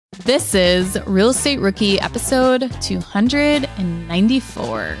This is Real Estate Rookie episode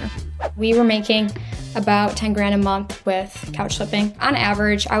 294. We were making about 10 grand a month with couch flipping. On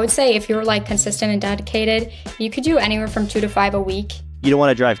average, I would say if you're like consistent and dedicated, you could do anywhere from 2 to 5 a week. You don't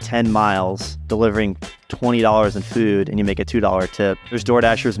want to drive 10 miles delivering $20 in food and you make a $2 tip. There's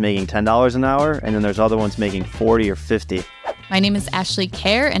DoorDashers making $10 an hour, and then there's other ones making 40 or 50. My name is Ashley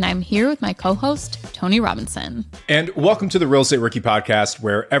Kerr, and I'm here with my co-host, Tony Robinson. And welcome to the Real Estate Rookie Podcast,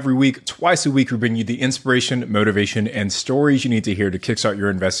 where every week, twice a week, we bring you the inspiration, motivation, and stories you need to hear to kickstart your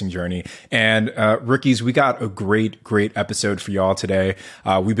investing journey. And rookies, we got a great episode for y'all today.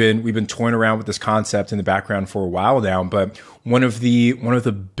 We've been toying around with this concept in the background for a while now, but one of the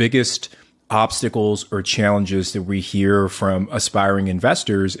biggest obstacles or challenges that we hear from aspiring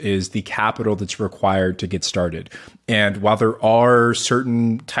investors is the capital that's required to get started. And while there are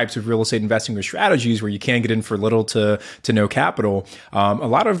certain types of real estate investing or strategies where you can get in for little to no capital, a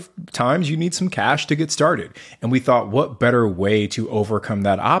lot of times you need some cash to get started. And we thought, what better way to overcome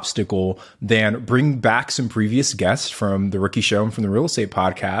that obstacle than bring back some previous guests from the Rookie Show and from the Real Estate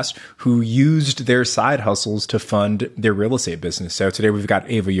Podcast who used their side hustles to fund their real estate business. So today we've got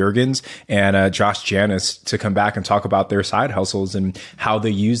Ava Yuergens and Josh Janus to come back and talk about their side hustles and how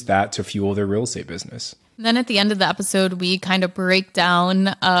they use that to fuel their real estate business. Then at the end of the episode, we kind of break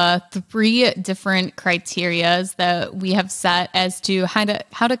down 3 different criterias that we have set as to how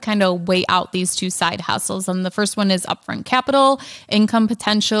to kind of weigh out these 2 side hustles. And the first one is upfront capital, income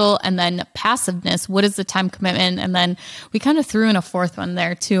potential, and then passiveness. What is the time commitment? And then we kind of threw in a 4th one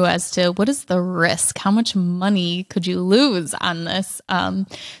there too, as to what is the risk? How much money could you lose on this?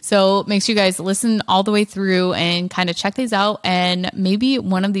 So make sure you guys listen all the way through and kind of check these out. And maybe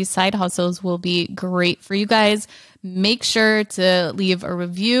one of these side hustles will be great for you guys. Make sure to leave a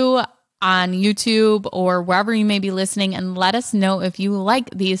review on YouTube or wherever you may be listening and let us know if you like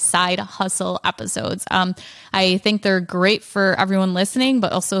these side hustle episodes. I think they're great for everyone listening,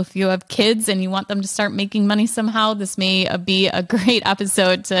 but also if you have kids and you want them to start making money somehow, this may be a great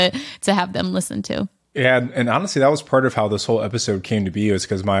episode to have them listen to. Yeah, and honestly, that was part of how this whole episode came to be, is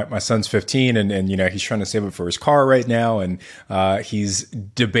because my son's 15 and you know, he's trying to save up for his car right now, and he's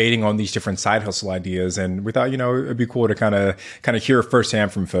debating on these different side hustle ideas, and we thought, you know, it'd be cool to kind of hear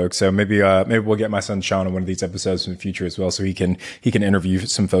firsthand from folks. So maybe we'll get my son Sean on one of these episodes in the future as well, so he can interview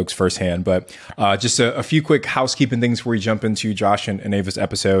some folks firsthand. But just a few quick housekeeping things before we jump into Josh and Ava's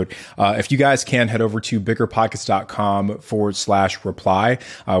episode. If you guys can head over to biggerpockets.com/reply.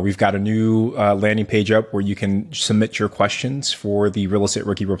 We've got a new landing page up where you can submit your questions for the Real Estate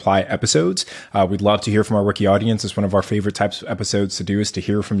Rookie Reply episodes. We'd love to hear from our rookie audience. It's one of our favorite types of episodes to do, is to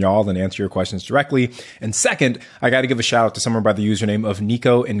hear from y'all and answer your questions directly. And second, I got to give a shout out to someone by the username of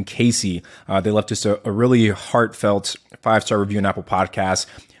Nico and Casey. They left us a really heartfelt 5-star review on Apple Podcasts.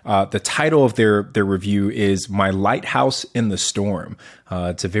 The title of their review is My Lighthouse in the Storm.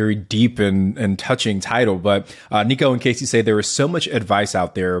 It's a very deep and touching title, but Nico and Casey say there is so much advice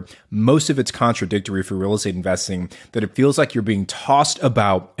out there, most of it's contradictory for real estate investing, that it feels like you're being tossed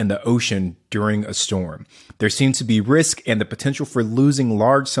about in the ocean during a storm. There seems to be risk and the potential for losing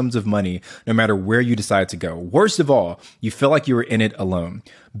large sums of money no matter where you decide to go. Worst of all, you feel like you are in it alone.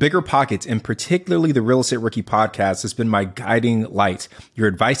 Bigger Pockets, and particularly the Real Estate Rookie Podcast, has been my guiding light. Your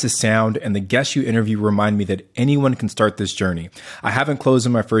advice is sound, and the guests you interview remind me that anyone can start this journey. I haven't closed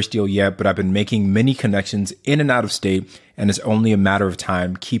on my first deal yet, but I've been making many connections in and out of state, and it's only a matter of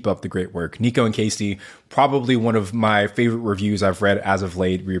time. Keep up the great work. Nico and Casey, probably one of my favorite reviews I've read as of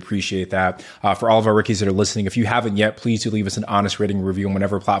late. We appreciate that. For all of our rookies that are listening, if you haven't yet, please do leave us an honest rating review on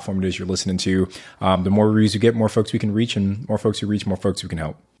whatever platform it is you're listening to. The more reviews you get, more folks we can reach, and more folks who reach, more folks we can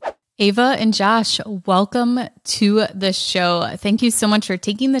help. Ava and Josh, welcome to the show. Thank you so much for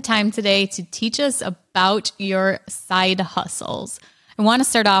taking the time today to teach us about your side hustles. I want to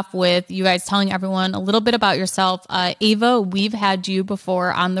start off with you guys telling everyone a little bit about yourself. Ava, we've had you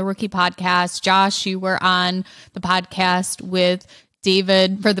before on the Rookie Podcast. Josh, you were on the podcast with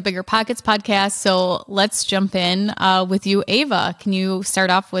David for the Bigger Pockets podcast. So let's jump in with you, Ava. Can you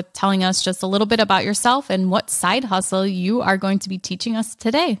start off with telling us just a little bit about yourself and what side hustle you are going to be teaching us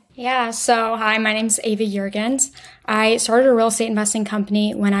today? Yeah, so hi, my name's Ava Yuergens. I started a real estate investing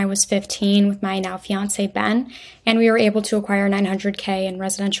company when I was 15 with my now fiancé, Ben, and we were able to acquire $900K in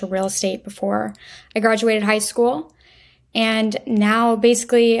residential real estate before I graduated high school. And now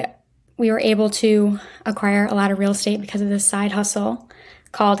basically we were able to acquire a lot of real estate because of this side hustle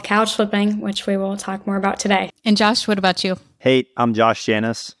called couch flipping, which we will talk more about today. And Josh, what about you? Hey, I'm Josh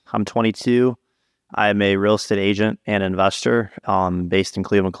Janus. I'm 22. I'm a real estate agent and investor based in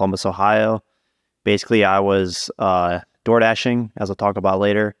Cleveland, Columbus, Ohio. Basically, I was door dashing, as I'll talk about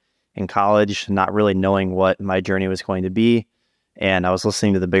later, in college, not really knowing what my journey was going to be. And I was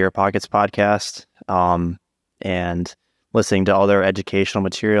listening to the Bigger Pockets podcast and listening to other educational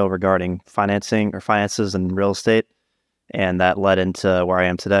material regarding financing or finances and real estate. And that led into where I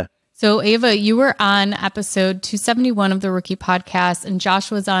am today. So Ava, you were on episode 271 of the Rookie Podcast, and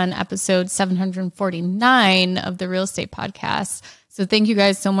Josh was on episode 749 of the Real Estate Podcast. So thank you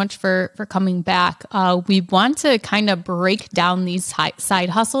guys so much for coming back. We want to kind of break down these side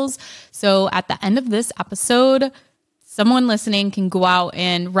hustles. So at the end of this episode, someone listening can go out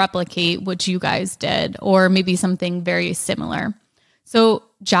and replicate what you guys did, or maybe something very similar. So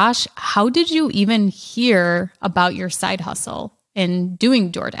Josh, how did you even hear about your side hustle and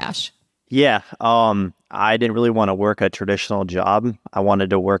doing DoorDash? Yeah, I didn't really want to work a traditional job. I wanted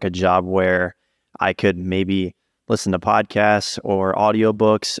to work a job where I could maybe listen to podcasts or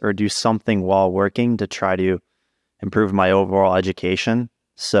audiobooks or do something while working to try to improve my overall education.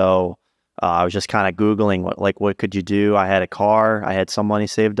 So I was just kind of Googling what could you do? I had a car, I had some money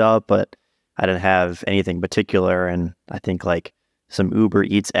saved up, but I didn't have anything particular. And I think like some Uber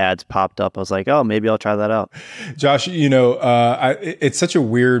Eats ads popped up. I was like, oh, maybe I'll try that out. Josh, it's such a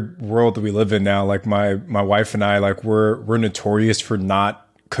weird world that we live in now. Like my wife and I, like we're notorious for not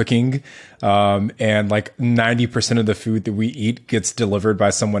cooking. And like 90% of the food that we eat gets delivered by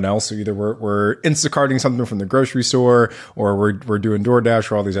someone else. So either we're Instacarting something from the grocery store, or we're doing DoorDash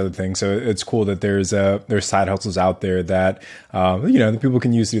or all these other things. So it's cool that there's side hustles out there that, that people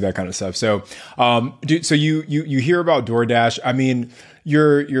can use to do that kind of stuff. So, so you hear about DoorDash. I mean,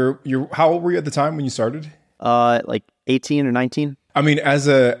 you're how old were you at the time when you started? Like 18 or 19. I mean, as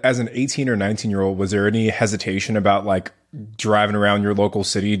an 18 or 19-year-old, was there any hesitation about like driving around your local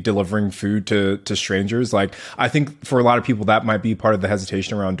city delivering food to strangers? Like, I think for a lot of people that might be part of the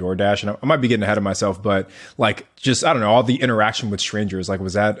hesitation around DoorDash, and I might be getting ahead of myself, but like, just, I don't know, all the interaction with strangers, like,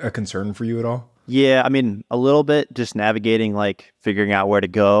 was that a concern for you at all? Yeah, I mean, a little bit, just navigating, like figuring out where to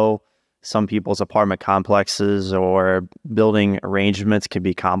go. Some people's apartment complexes or building arrangements can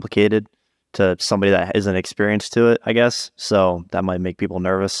be complicated to somebody that isn't experienced to it, I guess. So that might make people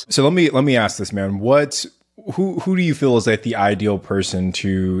nervous. So let me ask this, man. Who do you feel is like the ideal person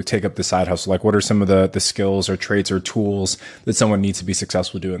to take up the side hustle? Like, what are some of the skills or traits or tools that someone needs to be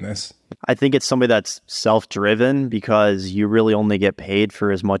successful doing this? I think it's somebody that's self-driven, because you really only get paid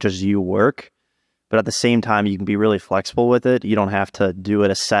for as much as you work. But at the same time, you can be really flexible with it. You don't have to do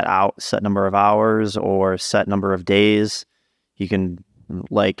it a set number of hours or set number of days. You can,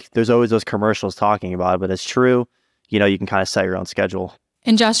 like, there's always those commercials talking about it, but it's true. You can kind of set your own schedule.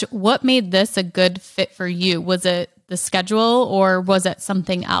 And Josh, what made this a good fit for you? Was it the schedule, or was it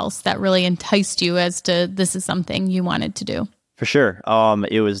something else that really enticed you as to this is something you wanted to do? For sure.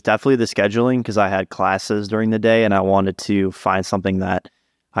 It was definitely the scheduling, because I had classes during the day and I wanted to find something that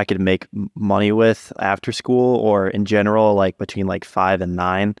I could make money with after school, or in general, like between like 5 and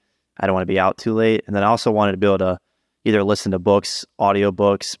 9. I don't want to be out too late. And then I also wanted to be able to either listen to books,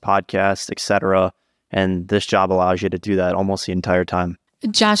 audiobooks, podcasts, etc. And this job allows you to do that almost the entire time.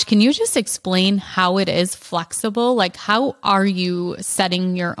 Josh, can you just explain how it is flexible? Like, how are you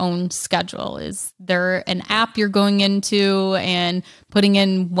setting your own schedule? Is there an app you're going into and putting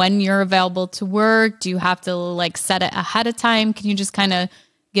in when you're available to work? Do you have to like set it ahead of time? Can you just kind of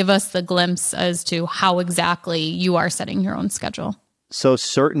give us the glimpse as to how exactly you are setting your own schedule? So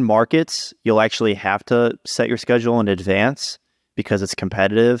certain markets, you'll actually have to set your schedule in advance because it's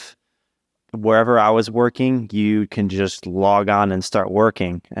competitive. Wherever I was working, you can just log on and start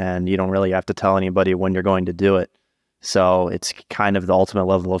working, and you don't really have to tell anybody when you're going to do it. So it's kind of the ultimate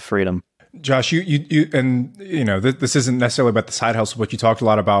level of freedom. Josh, this isn't necessarily about the side hustle, but you talked a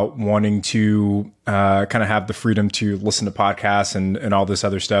lot about wanting to kind of have the freedom to listen to podcasts and all this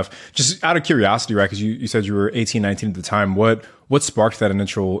other stuff. Just out of curiosity, right? Because you said you were 18, 19 at the time. What sparked that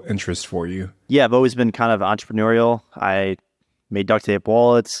initial interest for you? Yeah, I've always been kind of entrepreneurial. I made duct tape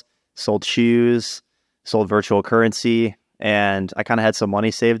wallets, sold shoes, sold virtual currency, and I kind of had some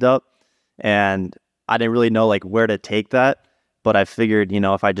money saved up, and I didn't really know like where to take that. But I figured,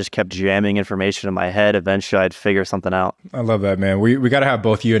 if I just kept jamming information in my head, eventually I'd figure something out. I love that, man. We got to have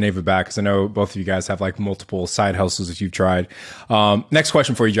both you and Ava back, because I know both of you guys have like multiple side hustles that you've tried. Next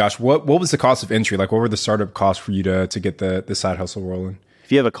question for you, Josh. What was the cost of entry? Like, what were the startup costs for you to get the side hustle rolling?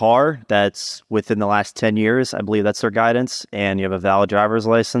 If you have a car that's within the last 10 years, I believe that's their guidance, and you have a valid driver's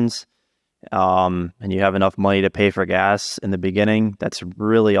license, and you have enough money to pay for gas in the beginning, that's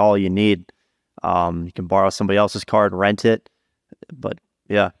really all you need. You can borrow somebody else's car and rent it. But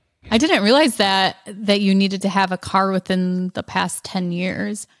yeah. I didn't realize that you needed to have a car within the past 10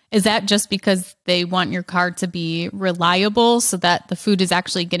 years. Is that just because they want your car to be reliable so that the food is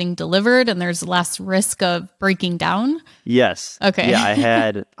actually getting delivered and there's less risk of breaking down? Yes. Okay. Yeah,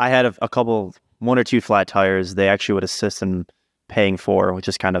 I had a couple, one or two flat tires. They actually would assist in paying for, which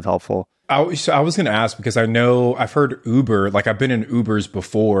is kind of helpful. So I was going to ask because I know I've heard Uber, like I've been in Ubers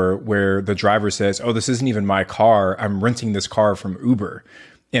before where the driver says, oh, this isn't even my car. I'm renting this car from Uber.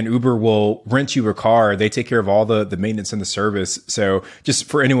 And Uber will rent you a car. They take care of all the maintenance and the service. So just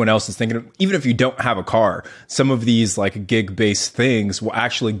for anyone else that's thinking, even if you don't have a car, some of these like gig-based things will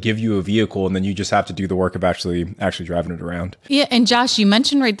actually give you a vehicle, and then you just have to do the work of actually driving it around. Yeah, and Josh, you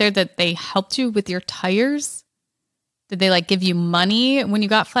mentioned right there that they helped you with your tires. Did they like give you money when you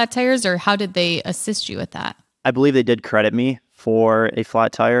got flat tires, or how did they assist you with that? I believe they did credit me for a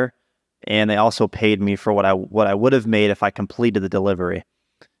flat tire, and they also paid me for what I would have made if I completed the delivery.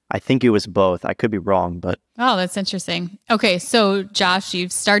 I think it was both. I could be wrong, but... Oh, that's interesting. Okay, so Josh,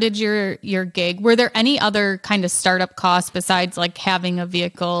 you've started your gig. Were there any other kind of startup costs besides like having a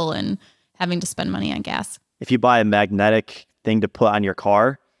vehicle and having to spend money on gas? If you buy a magnetic thing to put on your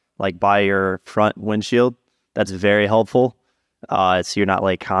car, like by your front windshield, that's very helpful. So you're not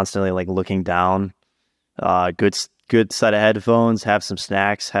like constantly like looking down. Good set of headphones, have some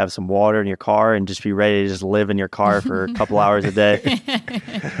snacks, have some water in your car, and just be ready to just live in your car for a couple hours a day.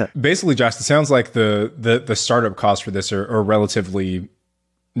 Basically, Josh, it sounds like the startup costs for this are relatively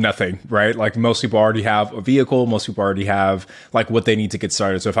nothing, right? Like most people already have a vehicle. Most people already have like what they need to get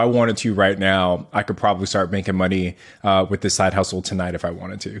started. So if I wanted to right now, I could probably start making money with this side hustle tonight if I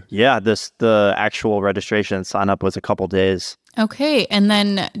wanted to. Yeah, the actual registration and sign up was a couple days. Okay. And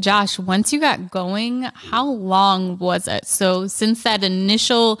then Josh, once you got going, how long was it? So since that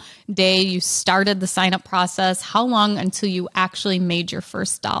initial day you started the sign up process, how long until you actually made your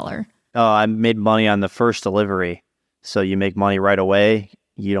first dollar? I made money on the first delivery. So you make money right away.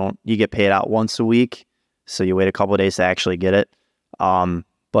 You get paid out once a week. So you wait a couple of days to actually get it.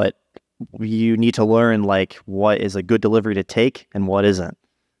 But you need to learn like what is a good delivery to take and what isn't.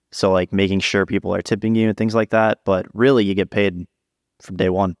 So like making sure people are tipping you and things like that. But really you get paid from day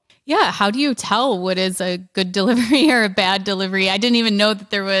one. Yeah. How do you tell what is a good delivery or a bad delivery? I didn't even know that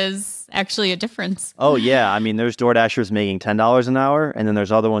there was actually a difference. Oh yeah. I mean, there's DoorDashers making $10 an hour, and then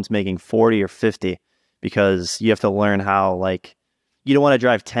there's other ones making 40 or 50 because you have to learn how like, you don't want to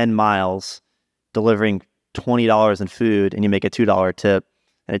drive 10 miles delivering $20 in food and you make a $2 tip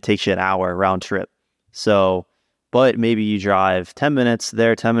and it takes you an hour round trip. So, but maybe you drive 10 minutes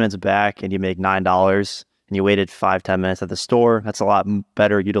there, 10 minutes back, and you make $9 and you waited 5-10 minutes at the store. That's a lot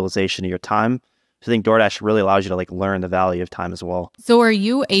better utilization of your time. So I think DoorDash really allows you to like learn the value of time as well. So are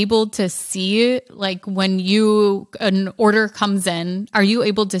you able to see like when an order comes in, are you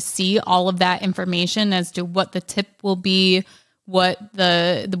able to see all of that information as to what the tip will be, where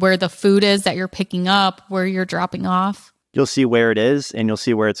the food is that you're picking up, where you're dropping off? You'll see where it is and you'll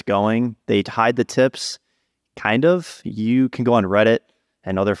see where it's going. They hide the tips, kind of. You can go on Reddit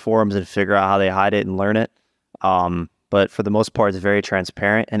and other forums and figure out how they hide it and learn it. But for the most part, it's very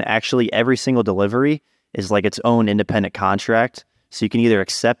transparent. And actually, every single delivery is like its own independent contract. So you can either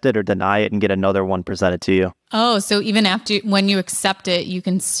accept it or deny it and get another one presented to you. Oh, so even when you accept it, you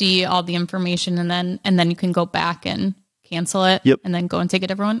can see all the information and then you can go back and cancel it. Yep. And then go and take it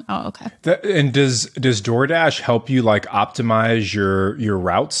to everyone. Oh, okay. And does DoorDash help you like optimize your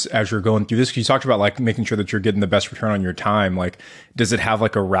routes as you're going through this? 'Cause you talked about like making sure that you're getting the best return on your time. Like, does it have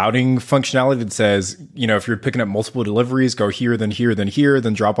like a routing functionality that says, if you're picking up multiple deliveries, go here, then here, then here,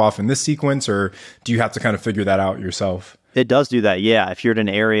 then drop off in this sequence? Or do you have to kind of figure that out yourself? It does do that. Yeah. If you're in an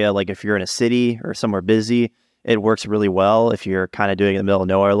area, like if you're in a city or somewhere busy, it works really well. If you're kind of doing it in the middle of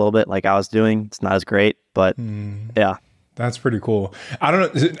nowhere a little bit, like I was doing, it's not as great, but yeah. That's pretty cool. I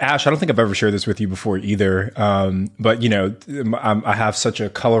don't know, Ash, I don't think I've ever shared this with you before either. But I have such a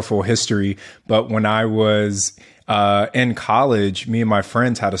colorful history, but when I was in college, me and my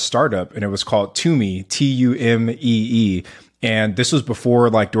friends had a startup and it was called Tumee, Tumee. And this was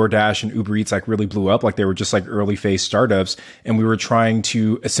before like DoorDash and Uber Eats like really blew up. Like they were just like early phase startups. And we were trying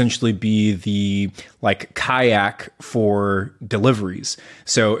to essentially be the like kayak for deliveries.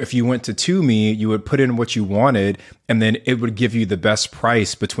 So if you went to Tumee, you would put in what you wanted and then it would give you the best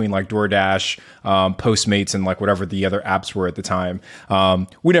price between like DoorDash, Postmates, and like whatever the other apps were at the time.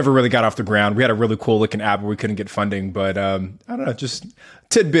 We never really got off the ground. We had a really cool looking app, but we couldn't get funding. But I don't know, just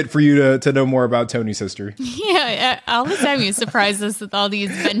tidbit for you to know more about Tony's history. Yeah, all the time you surprise us with all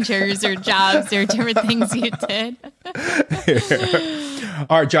these ventures or jobs or different things you did. Yeah.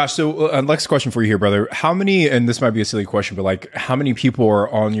 All right, Josh. So next question for you here, brother. How many, and this might be a silly question, but like how many people are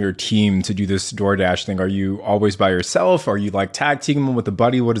on your team to do this DoorDash thing? Are you always by yourself? Are you like tag teaming with a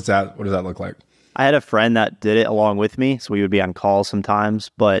buddy? What does that look like? I had a friend that did it along with me, so we would be on calls sometimes.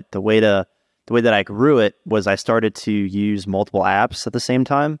 But the way that I grew it was I started to use multiple apps at the same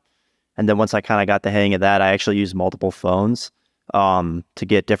time. And then once I kind of got the hang of that, I actually used multiple phones to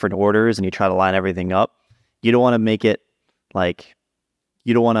get different orders, and you try to line everything up. You don't want to make it like,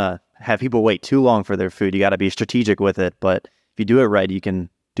 you don't want to have people wait too long for their food. You got to be strategic with it. But if you do it right, you can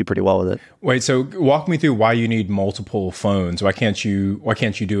do pretty well with it. Wait, so walk me through why you need multiple phones. Why can't you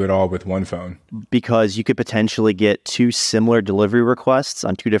do it all with one phone? Because you could potentially get two similar delivery requests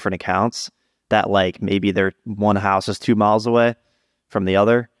on two different accounts that like maybe one house is 2 miles away from the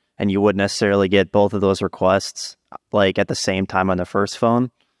other, and you wouldn't necessarily get both of those requests like at the same time on the first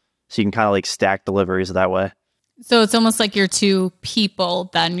phone. So you can kind of like stack deliveries that way. So it's almost like you're two people,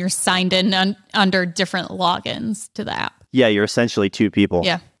 then you're signed in under different logins to the app. Yeah, you're essentially two people.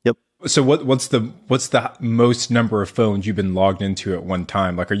 Yeah. Yep. So what's the most number of phones you've been logged into at one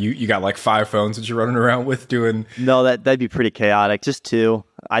time? Like, you got like 5 phones that you're running around with doing? No, that'd be pretty chaotic. Just 2.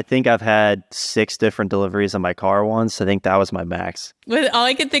 I think I've had 6 different deliveries on my car once. I think that was my max. All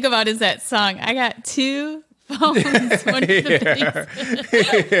I can think about is that song. I got 2 phones. One for the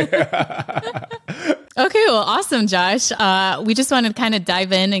Okay, well, awesome, Josh. We just wanted to kind of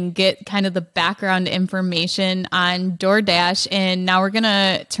dive in and get kind of the background information on DoorDash. And now we're going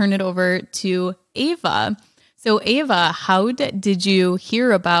to turn it over to Ava. So Ava, how did you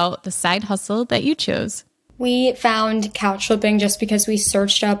hear about the side hustle that you chose? We found couch flipping just because we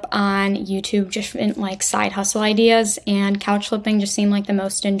searched up on YouTube different like side hustle ideas, and couch flipping just seemed like the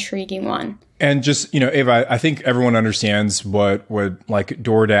most intriguing one. And just, Ava, I think everyone understands what like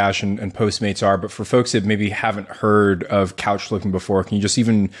DoorDash and Postmates are, but for folks that maybe haven't heard of couch flipping before, can you just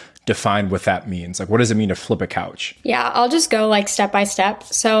even define what that means? Like, what does it mean to flip a couch? Yeah, I'll just go like step by step.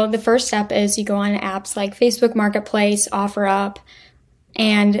 So the first step is you go on apps like Facebook Marketplace, OfferUp,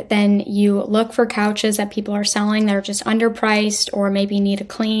 and then you look for couches that people are selling that are just underpriced or maybe need a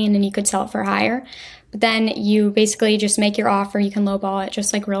clean and you could sell it for higher. But then you basically just make your offer. You can lowball it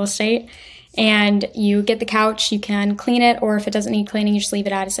just like real estate. And you get the couch, you can clean it, or if it doesn't need cleaning, you just leave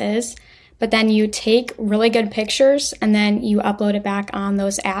it as is. But then you take really good pictures and then you upload it back on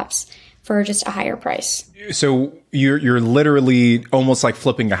those apps for just a higher price. So you're literally almost like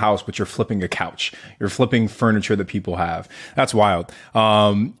flipping a house, but you're flipping a couch. You're flipping furniture that people have. That's wild.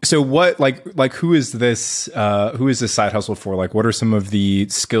 So what, like who is this side hustle for? Like, what are some of the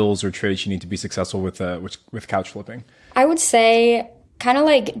skills or traits you need to be successful with couch flipping? I would say kind of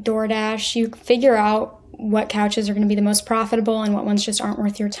like DoorDash, you figure out what couches are going to be the most profitable and what ones just aren't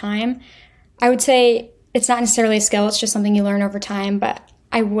worth your time. I would say it's not necessarily a skill, it's just something you learn over time, but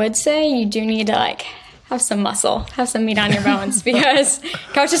I would say you do need to like have some muscle, have some meat on your bones because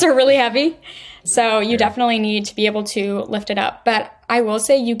couches are really heavy. So you definitely need to be able to lift it up. But I will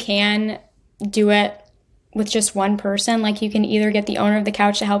say you can do it with just one person. Like, you can either get the owner of the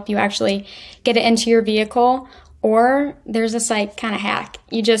couch to help you actually get it into your vehicle, or there's this like kind of hack.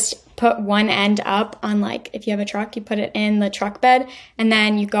 You just put one end up on, like, if you have a truck, you put it in the truck bed and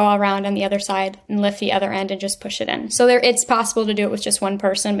then you go around on the other side and lift the other end and just push it in. So it's possible to do it with just one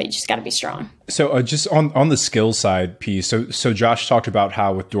person, but you just got to be strong. So just on the skill side piece. So Josh talked about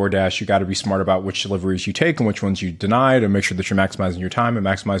how with DoorDash, you got to be smart about which deliveries you take and which ones you deny to make sure that you're maximizing your time and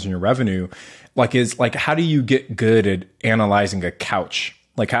maximizing your revenue. How do you get good at analyzing a couch?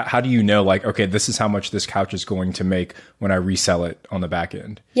 Like, how do you know, like, okay, this is how much this couch is going to make when I resell it on the back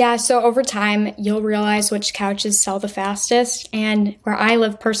end? Yeah, so over time, you'll realize which couches sell the fastest. And where I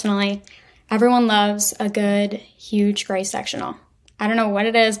live personally, everyone loves a good, huge gray sectional. I don't know what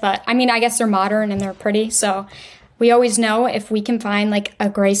it is, but I mean, I guess they're modern and they're pretty. So we always know if we can find like a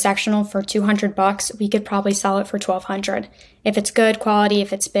gray sectional for $200, we could probably sell it for $1,200. If it's good quality,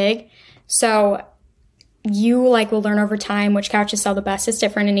 if it's big. So you will learn over time which couches sell the best. It's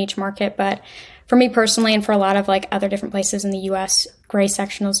different in each market, but for me personally and for a lot of other different places in the US, gray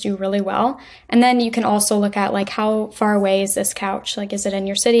sectionals do really well. And then you can also look at how far away is this couch? Is it in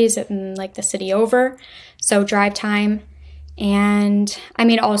your city? Is it in the city over? So drive time. And I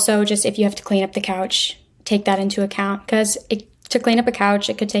mean, also just if you have to clean up the couch, take that into account, because to clean up a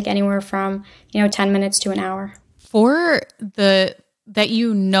couch, it could take anywhere from 10 minutes to an hour. For the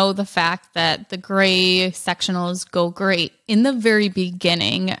fact that the gray sectionals go great in the very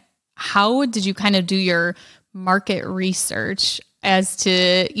beginning, how did you kind of do your market research as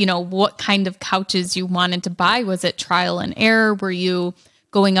to, what kind of couches you wanted to buy? Was it trial and error? Were you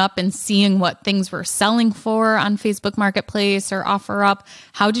going up and seeing what things were selling for on Facebook Marketplace or OfferUp?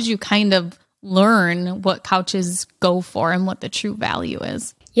 How did you kind of learn what couches go for and what the true value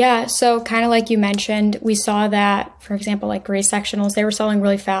is? Yeah, so kind of like you mentioned, we saw that, for example, like gray sectionals, they were selling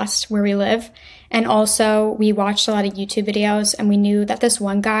really fast where we live. And also we watched a lot of YouTube videos and we knew that this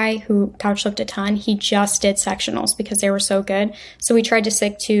one guy who couch flipped a ton, he just did sectionals because they were so good. So we tried to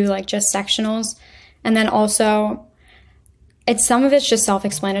stick to like just sectionals. And then also some of it's just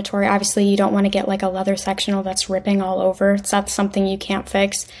self-explanatory. Obviously you don't want to get like a leather sectional that's ripping all over. It's not something you can't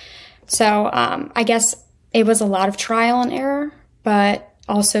fix. So I guess it was a lot of trial and error, but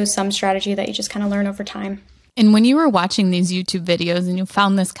also some strategy that you just kind of learn over time. And when you were watching these YouTube videos and you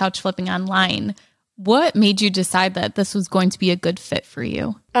found this couch flipping online, what made you decide that this was going to be a good fit for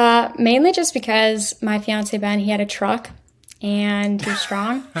you? Mainly just because my fiance, Ben, he had a truck and he's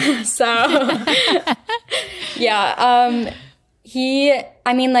strong. So yeah, he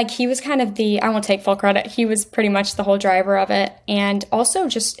was kind of I won't take full credit. He was pretty much the whole driver of it. And also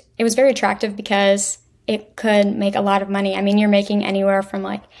just, it was very attractive because it could make a lot of money. I mean, you're making anywhere from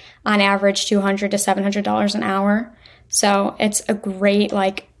like on average $200 to $700 an hour. So it's a great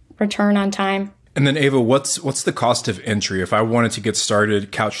like return on time. And then Ava, what's the cost of entry? If I wanted to get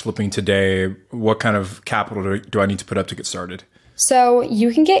started couch flipping today, what kind of capital do I need to put up to get started? So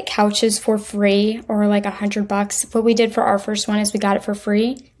you can get couches for free or like $100. What we did for our first one is we got it for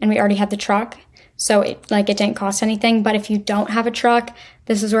free and we already had the truck. So it didn't cost anything. But if you don't have a truck,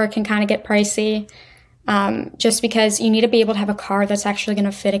 this is where it can kind of get pricey. Just because you need to be able to have a car that's actually going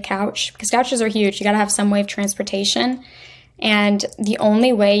to fit a couch, because couches are huge. You got to have some way of transportation. And the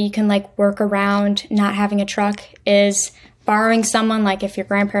only way you can like work around not having a truck is borrowing someone, like if your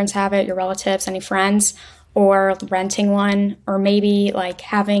grandparents have it, your relatives, any friends, or renting one, or maybe like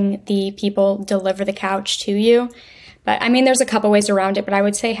having the people deliver the couch to you. But I mean, there's a couple ways around it, but I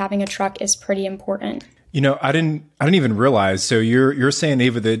would say having a truck is pretty important. You know, I didn't even realize. So you're saying,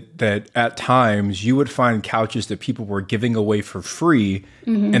 Ava, that at times you would find couches that people were giving away for free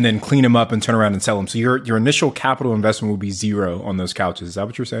and then clean them up and turn around and sell them. So your initial capital investment would be zero on those couches. Is that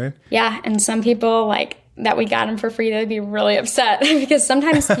what you're saying? Yeah, and some people like that we got them for free, they'd be really upset because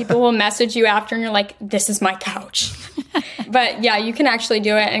sometimes people will message you after and you're like, this is my couch. But yeah, you can actually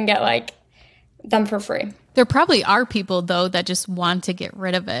do it and get like them for free. There probably are people, though, that just want to get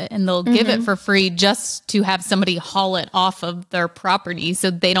rid of it and they'll give it for free just to have somebody haul it off of their property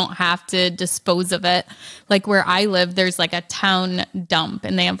so they don't have to dispose of it. Like where I live, there's like a town dump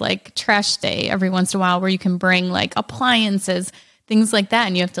and they have like trash day every once in a while where you can bring like appliances, things like that.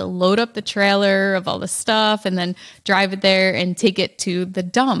 And you have to load up the trailer of all the stuff and then drive it there and take it to the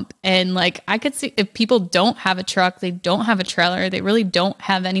dump. And like, I could see if people don't have a truck, they don't have a trailer, they really don't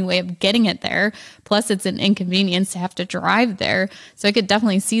have any way of getting it there. Plus it's an inconvenience to have to drive there. So I could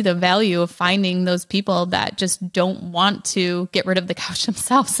definitely see the value of finding those people that just don't want to get rid of the couch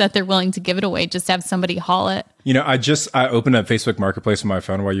themselves, that they're willing to give it away, just have somebody haul it. You know, I opened up Facebook Marketplace on my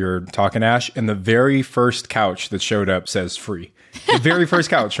phone while you were talking, Ash, and the very first couch that showed up says free. The very first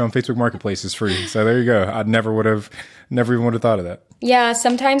couch on Facebook Marketplace is free. So there you go. I never even would have thought of that. Yeah,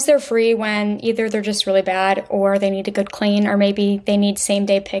 sometimes they're free when either they're just really bad or they need a good clean, or maybe they need same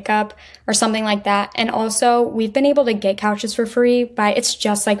day pickup or something like that. And also we've been able to get couches for free it's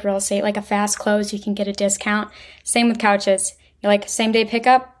just like real estate, like a fast close, you can get a discount. Same with couches. You're like same day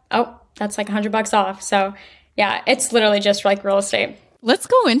pickup. Oh, that's like $100 off. So yeah, it's literally just like real estate. Let's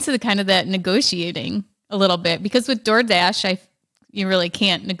go into the kind of that negotiating a little bit, because with DoorDash, you really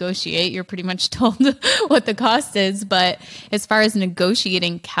can't negotiate. You're pretty much told what the cost is. But as far as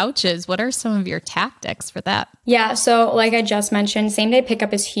negotiating couches, what are some of your tactics for that? Yeah, so like I just mentioned, same day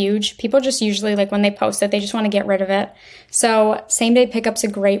pickup is huge. People just usually, like when they post it, they just want to get rid of it. So same day pickup's a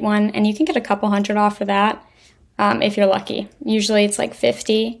great one. And you can get a couple $100 off for that if you're lucky. Usually it's like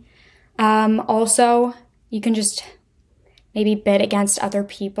 $50. Also, you can just maybe bid against other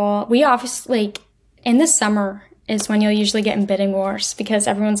people. We obviously, like in the summer, is when you'll usually get in bidding wars because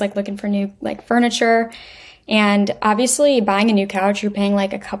everyone's like looking for new like furniture. And obviously buying a new couch, you're paying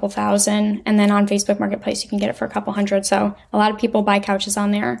like a couple $1,000. And then on Facebook Marketplace, you can get it for a couple $100. So a lot of people buy couches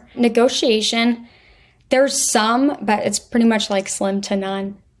on there. Negotiation, there's some, but it's pretty much like slim to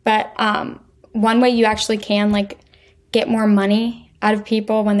none. But one way you actually can like get more money out of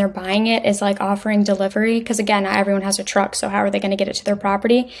people when they're buying it is like offering delivery. Because again, not everyone has a truck, so how are they going to get it to their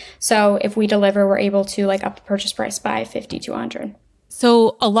property? So if we deliver, we're able to like up the purchase price by $50 to $100.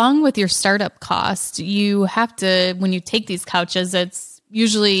 So along with your startup cost, you have to, when you take these couches, it's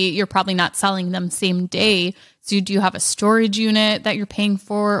usually you're probably not selling them same day. So do you have a storage unit that you're paying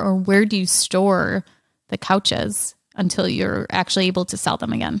for, or where do you store the couches until you're actually able to sell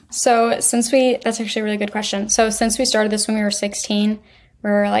them again? So that's actually a really good question. So since we started this when we were 16, we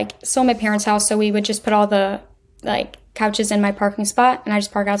were like still in my parents' house. So we would just put all the like couches in my parking spot and I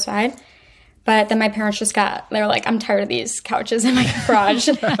just park outside. But then my parents they were like, I'm tired of these couches in my garage.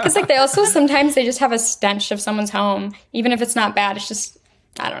 Because like they just have a stench of someone's home. Even if it's not bad, it's just,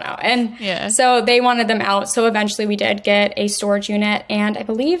 I don't know. And so they wanted them out. So eventually we did get a storage unit. And I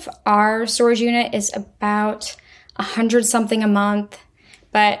believe our storage unit is about 100 something a month.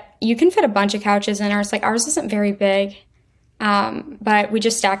 But you can fit a bunch of couches in ours. Like ours isn't very big. But we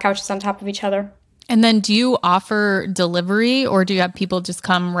just stack couches on top of each other. And then do you offer delivery or do you have people just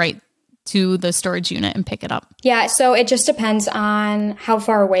come right to the storage unit and pick it up? Yeah, so it just depends on how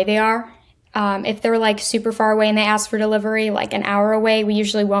far away they are. If they're like super far away and they ask for delivery, like an hour away, we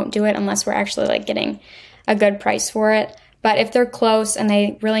usually won't do it unless we're actually like getting a good price for it. But if they're close and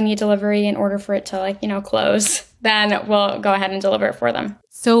they really need delivery in order for it to like, close, then we'll go ahead and deliver it for them.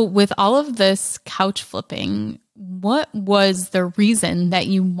 So with all of this couch flipping, what was the reason that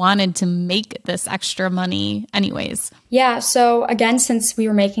you wanted to make this extra money anyways? Yeah, so again, since we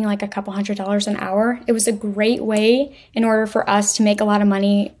were making like a couple $100s an hour, it was a great way in order for us to make a lot of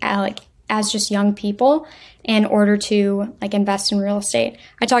money as just young people in order to like invest in real estate.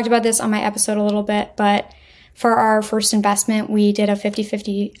 I talked about this on my episode a little bit, but for our first investment, we did a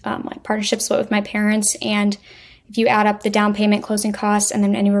 50-50 like partnership split with my parents. And if you add up the down payment, closing costs, and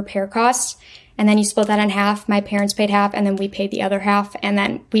then any repair costs, and then you split that in half, my parents paid half, and then we paid the other half, and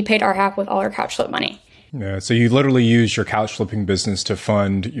then we paid our half with all our couch flip money. Yeah, so you literally used your couch flipping business to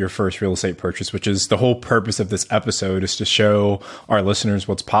fund your first real estate purchase, which is the whole purpose of this episode, is to show our listeners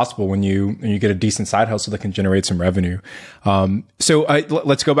what's possible when you get a decent side hustle that can generate some revenue. So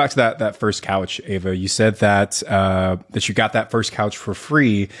let's go back to that first couch, Ava. You said that you got that first couch for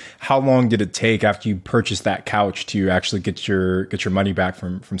free. How long did it take after you purchased that couch to actually get your money back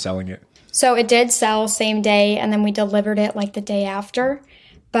from selling it? So it did sell same day, and then we delivered it like the day after.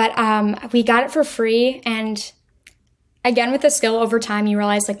 But we got it for free, and again, with the skill over time, you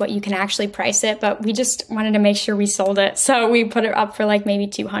realize like what you can actually price it, but we just wanted to make sure we sold it. So we put it up for like maybe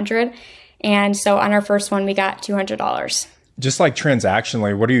 $200. And so on our first one, we got $200. Just like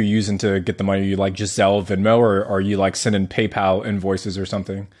transactionally, what are you using to get the money? Are you like just Zelle, Venmo, or are you like sending PayPal invoices or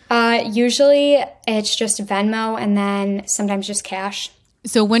something? Usually it's just Venmo and then sometimes just cash.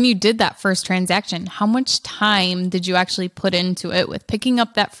 So when you did that first transaction, how much time did you actually put into it with picking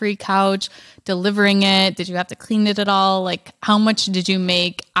up that free couch, delivering it? Did you have to clean it at all? Like how much did you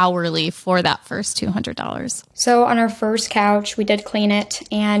make hourly for that first $200? So on our first couch, we did clean it,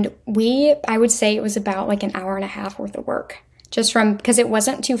 and I would say it was about like an hour and a half worth of work, just because it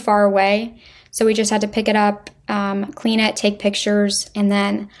wasn't too far away. So we just had to pick it up, clean it, take pictures, and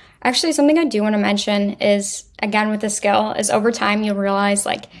then actually something I do want to mention is, again, with the skill, is over time you'll realize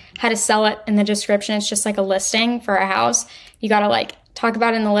like how to sell it in the description. It's just like a listing for a house. You got to like talk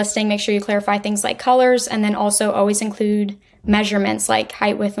about it in the listing, make sure you clarify things like colors, and then also always include measurements like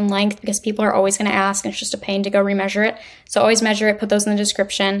height, width, and length, because people are always going to ask and it's just a pain to go remeasure it. So always measure it, put those in the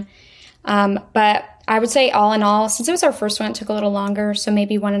description. But I would say all in all, since it was our first one, it took a little longer. So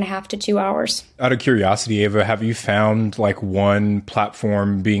maybe 1.5 to 2 hours. Out of curiosity, Ava, have you found like one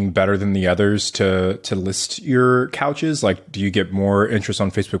platform being better than the others to list your couches? Like, do you get more interest on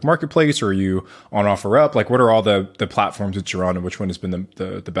Facebook Marketplace, or are you on OfferUp? Like, what are all the platforms that you're on, and which one has been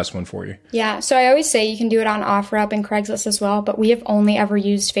the best one for you? Yeah. So I always say you can do it on OfferUp and Craigslist as well, but we have only ever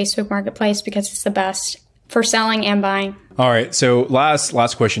used Facebook Marketplace because it's the best for selling and buying. All right. So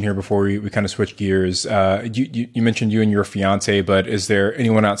last question here before we kind of switch gears. You mentioned you and your fiance, but is there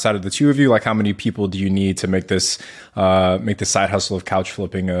anyone outside of the two of you? Like, how many people do you need to make this side hustle of couch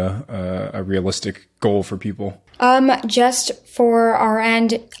flipping a realistic goal for people? Just for our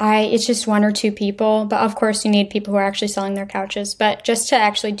end, it's just 1 or 2 people. But of course, you need people who are actually selling their couches. But just to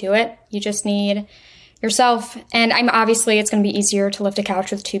actually do it, you just need yourself. And obviously it's going to be easier to lift a couch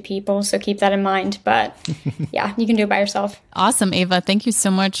with 2 people, so keep that in mind. But yeah, you can do it by yourself. Awesome, Ava. Thank you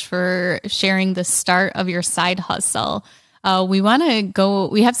so much for sharing the start of your side hustle. We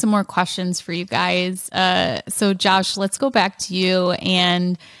have some more questions for you guys. So Josh, let's go back to you.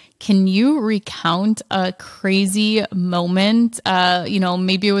 And can you recount a crazy moment?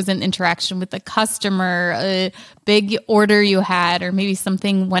 Maybe it was an interaction with a customer, a big order you had, or maybe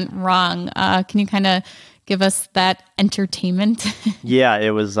something went wrong. Can you kind of give us that entertainment? Yeah, it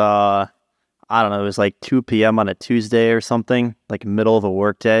was, I don't know, it was like 2 p.m. on a Tuesday or something, like middle of a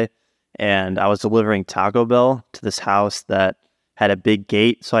workday. And I was delivering Taco Bell to this house that had a big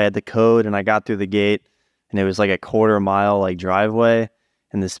gate. So I had the code and I got through the gate, and it was like a 1/4 mile like driveway.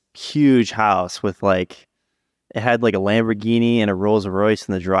 And this huge house with like, It had like a Lamborghini and a Rolls Royce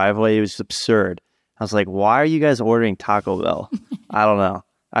in the driveway. It was absurd. I was like, why are you guys ordering Taco Bell? I don't know.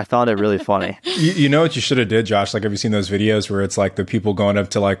 I found it really funny. You know what you should have did, Josh? Like, have you seen those videos where it's like the people going up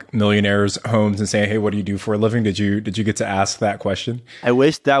to like millionaires' homes and saying, "Hey, what do you do for a living?" Did you get to ask that question? I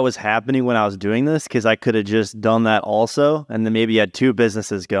wish that was happening when I was doing this, because I could have just done that also, and then maybe had 2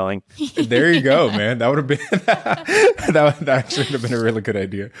 businesses going. There you go, man. That would have been that actually would have been a really good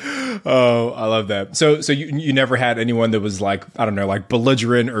idea. Oh, I love that. So you never had anyone that was like, I don't know, like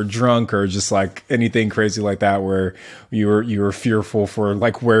belligerent or drunk or just like anything crazy like that, where you were fearful for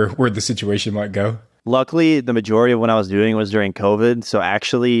like where the situation might go? Luckily, the majority of when I was doing was during COVID. So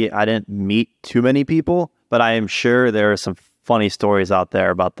actually, I didn't meet too many people, but I am sure there are some funny stories out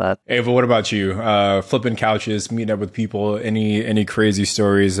there about that. Ava, what about you? Flipping couches, meeting up with people, any crazy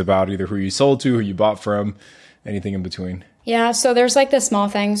stories about either who you sold to, who you bought from, anything in between? Yeah, so there's like the small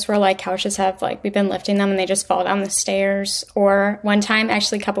things where like couches have like, we've been lifting them and they just fall down the stairs. Or one time,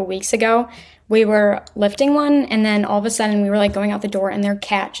 actually a couple weeks ago, we were lifting one and then all of a sudden we were like going out the door and their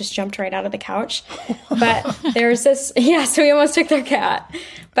cat just jumped right out of the couch. But there's this, yeah, so we almost took their cat.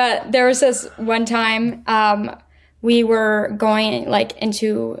 But there was this one time we were going like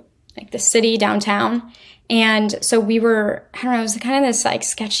into like the city downtown. And so we were, I don't know, it was kind of this like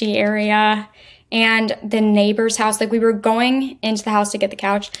sketchy area. And the neighbor's house, like we were going into the house to get the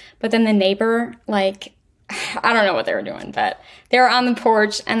couch, but then the neighbor, like, I don't know what they were doing, but they were on the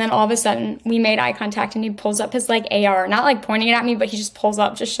porch. And then all of a sudden we made eye contact and he pulls up his like AR, not like pointing it at me, but he just pulls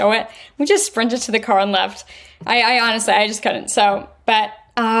up to show it. We just sprinted to the car and left. I honestly, I just couldn't. So, but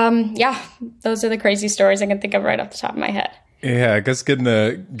yeah, those are the crazy stories I can think of right off the top of my head. Yeah, I guess getting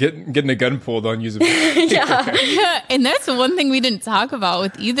a gun pulled on you. Yeah, and that's the one thing we didn't talk about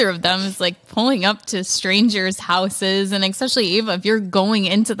with either of them is like pulling up to strangers' houses, and especially Ava, if you're going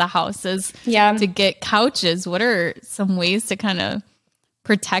into the houses to get couches, what are some ways to kind of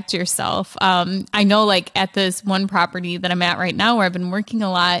protect yourself? I know like at this one property that I'm at right now where I've been working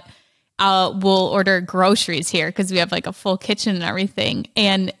a lot, we'll order groceries here because we have like a full kitchen and everything,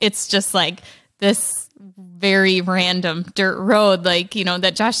 and it's just like this very random dirt road, like, you know,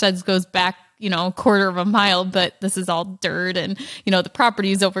 that Josh says goes back, you know, a quarter of a mile, but this is all dirt and, you know, the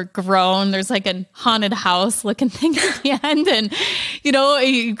property is overgrown. There's like a haunted house looking thing at the end. And, you know,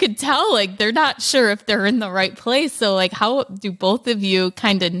 you could tell like they're not sure if they're in the right place. So like, how do both of you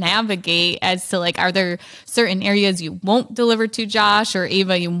kind of navigate as to like, are there certain areas you won't deliver to, Josh, or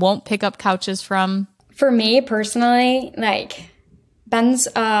Ava, you won't pick up couches from? For me personally, like, Ben's,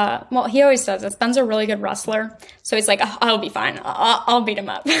 well, he always says this. Ben's a really good wrestler. So he's like, oh, I'll be fine. I'll beat him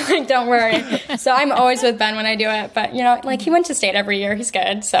up. Like, don't worry. So I'm always with Ben when I do it. But, you know, like he went to state every year. He's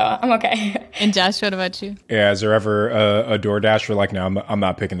good. So I'm okay. And Josh, what about you? Yeah. Is there ever a DoorDash where like, no, I'm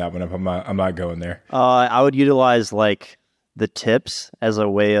not picking that one up. I'm not going there. I would utilize like the tips as a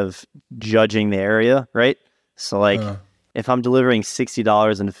way of judging the area, right? So like if I'm delivering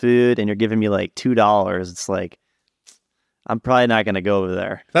 $60 in food and you're giving me like $2, it's like, I'm probably not going to go over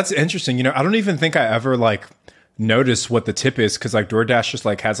there. That's interesting. You know, I don't even think I ever like noticed what the tip is because like DoorDash just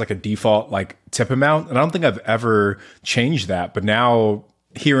like has like a default like tip amount. And I don't think I've ever changed that. But now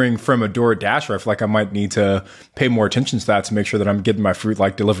hearing from a DoorDasher, I feel like I might need to pay more attention to that to make sure that I'm getting my fruit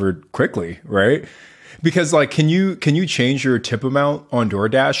like delivered quickly, right? Because like, can you change your tip amount on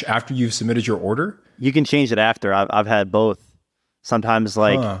DoorDash after you've submitted your order? You can change it after. I've had both. Sometimes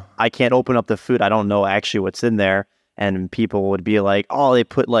like I can't open up the food. I don't know actually what's in there. And people would be like, oh, they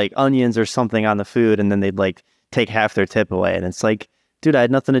put like onions or something on the food, and then they'd like take half their tip away. And it's like, dude, I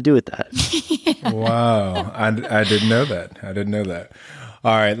had nothing to do with that. Yeah. Wow. I didn't know that.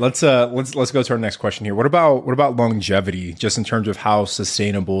 All right, let's go to our next question here. What about longevity, just in terms of how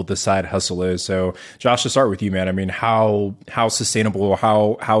sustainable the side hustle is? So Josh, to start with you, man, I mean, how sustainable,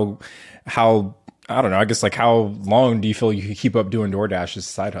 how I don't know, I guess like how long do you feel you can keep up doing DoorDash as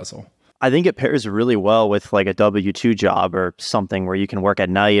a side hustle? I think it pairs really well with like a W-2 job or something where you can work at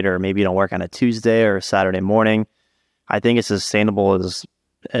night, or maybe you don't work on a Tuesday or a Saturday morning. I think it's sustainable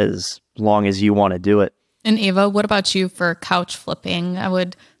as long as you want to do it. And Ava, what about you for couch flipping? I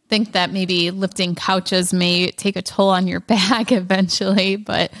would think that maybe lifting couches may take a toll on your back eventually,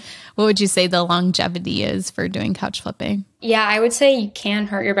 but what would you say the longevity is for doing couch flipping? Yeah, I would say you can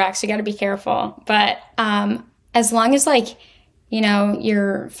hurt your back, so you got to be careful. But as long as like, you know,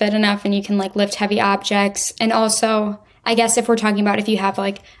 you're fit enough and you can like lift heavy objects. And also, I guess if we're talking about if you have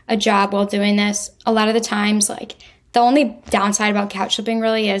like a job while doing this, a lot of the times, like the only downside about couch flipping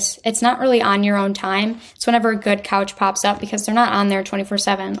really is it's not really on your own time. It's whenever a good couch pops up, because they're not on there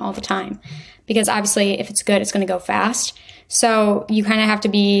 24/7 all the time. Because obviously if it's good, it's going to go fast. So you kind of have to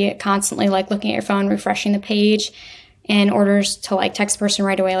be constantly like looking at your phone, refreshing the page in order to like text the person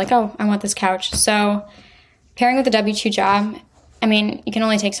right away, like, oh, I want this couch. So pairing with a W-2 job, I mean, you can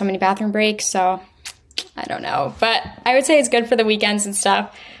only take so many bathroom breaks, so I don't know. But I would say it's good for the weekends and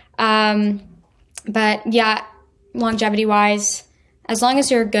stuff. But yeah, longevity-wise, as long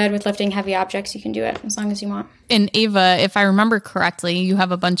as you're good with lifting heavy objects, you can do it as long as you want. And Ava, if I remember correctly, you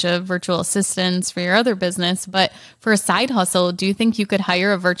have a bunch of virtual assistants for your other business, but for a side hustle, do you think you could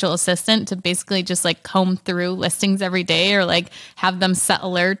hire a virtual assistant to basically just like comb through listings every day, or like have them set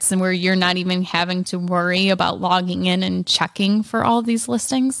alerts and where you're not even having to worry about logging in and checking for all these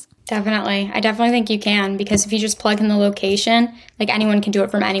listings? Definitely. I definitely think you can, because if you just plug in the location, like anyone can do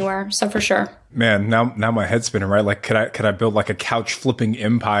it from anywhere. So for sure. Man, now my head's spinning, right? Like, could I build like a couch flipping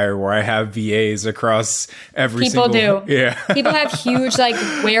empire where I have VAs across every People single... do. Yeah. People have huge like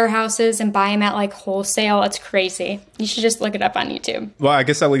warehouses and buy them at like wholesale. It's crazy. You should just look it up on YouTube. Well, I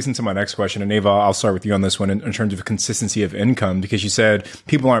guess that leads into my next question. And Ava, I'll start with you on this one in terms of consistency of income, because you said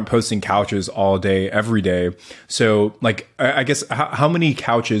people aren't posting couches all day, every day. So like, I guess how many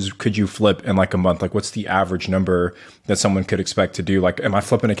couches could you flip in like a month? Like, what's the average number that someone could expect to do? Like, am I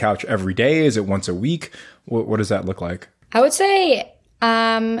flipping a couch every day? Is it once a week? What does that look like? I would say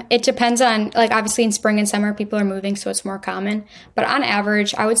it depends on, like, obviously in spring and summer, people are moving, so it's more common. But on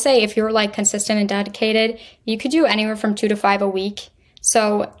average, I would say if you're like consistent and dedicated, you could do anywhere from 2 to 5 a week.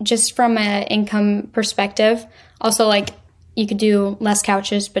 So just from an income perspective, also like you could do less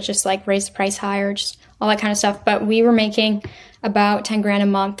couches, but just like raise the price higher, just all that kind of stuff. But we were making about 10 grand a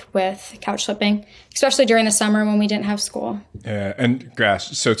month with couch flipping, especially during the summer when we didn't have school. Yeah. And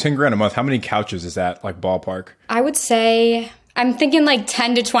gosh, so 10 grand a month, how many couches is that, like ballpark? I would say, I'm thinking like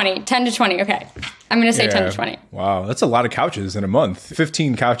 10 to 20. Okay. I'm going to say 10 to 20. Wow. That's a lot of couches in a month.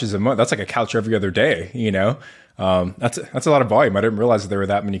 15 couches a month. That's like a couch every other day, you know? That's a lot of volume. I didn't realize that there were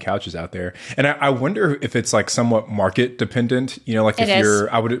that many couches out there. And I wonder if it's like somewhat market dependent, you know, like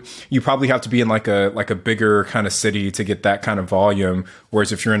you probably have to be in like a bigger kind of city to get that kind of volume.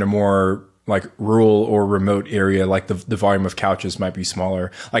 Whereas if you're in a more like rural or remote area, like the volume of couches might be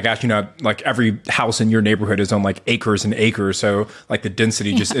smaller. Like actually not like every house in your neighborhood is on like acres and acres. So like the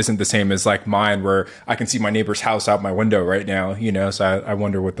density just isn't the same as like mine, where I can see my neighbor's house out my window right now, you know? So I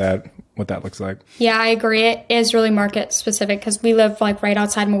wonder what that looks like. Yeah, I agree. It is really market specific because we live like right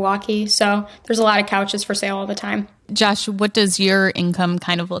outside Milwaukee. So there's a lot of couches for sale all the time. Josh, what does your income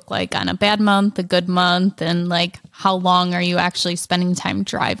kind of look like on a bad month, a good month? And like, how long are you actually spending time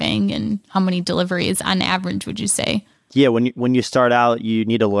driving, and how many deliveries on average would you say? Yeah, when you start out, you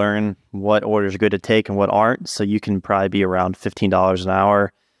need to learn what orders are good to take and what aren't. So you can probably be around $15 an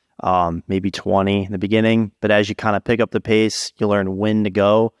hour, maybe 20 in the beginning. But as you kind of pick up the pace, you learn when to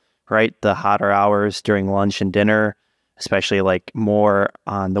go, right? The hotter hours during lunch and dinner, especially like more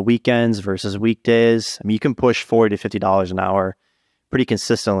on the weekends versus weekdays. I mean, you can push $40 to $50 an hour pretty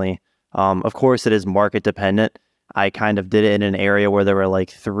consistently. Of course, it is market dependent. I kind of did it in an area where there were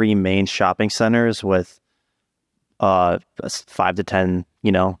like 3 main shopping centers with 5 to 10,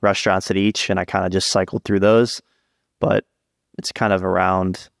 restaurants at each. And I kind of just cycled through those, but it's kind of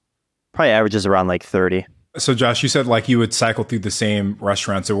probably averages around like 30. So Josh, you said like you would cycle through the same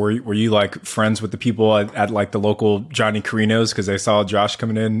restaurant. So were you like friends with the people at like the local Johnny Carino's because they saw Josh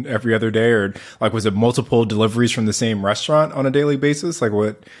coming in every other day, or like was it multiple deliveries from the same restaurant on a daily basis? Like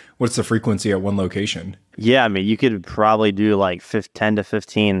what's the frequency at one location? Yeah, I mean, you could probably do like 10 to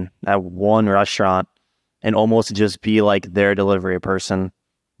 15 at one restaurant and almost just be like their delivery person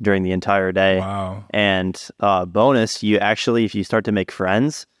during the entire day. Wow. And bonus, if you start to make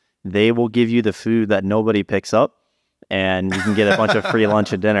friends, they will give you the food that nobody picks up, and you can get a bunch of free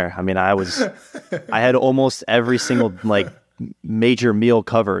lunch and dinner. I mean, I had almost every single like major meal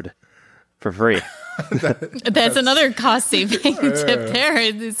covered for free. That's another cost saving tip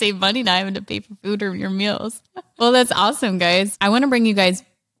there. To save money not having to pay for food or your meals. Well, that's awesome, guys. I want to bring you guys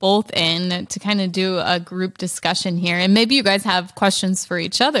both in to kind of do a group discussion here. And maybe you guys have questions for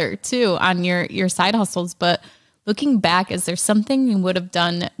each other too on your side hustles, but looking back, is there something you would have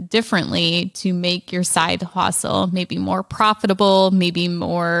done differently to make your side hustle maybe more profitable, maybe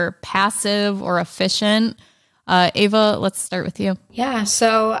more passive or efficient? Ava, let's start with you. Yeah,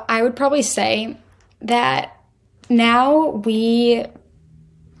 so I would probably say that now we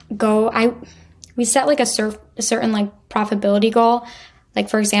set like a certain like profitability goal. Like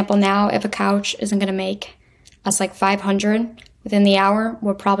for example, now if a couch isn't going to make us like 500 within the hour,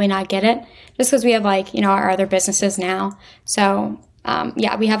 we'll probably not get it just because we have like, our other businesses now. So,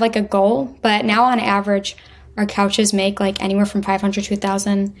 we have like a goal, but now on average, our couches make like anywhere from 500 to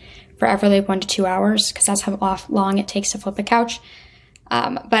 1,000 for every like 1 to 2 hours, because that's how long it takes to flip a couch.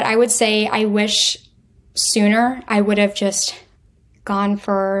 But I would say I wish sooner I would have just gone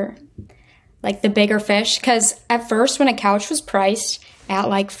for like the bigger fish, because at first when a couch was priced at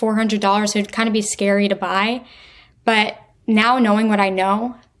like $400, it would kind of be scary to buy. But now knowing what I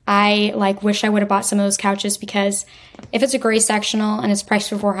know, I like wish I would have bought some of those couches, because if it's a gray sectional and it's priced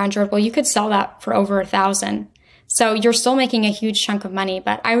for $400, well, you could sell that for over $1,000. So you're still making a huge chunk of money.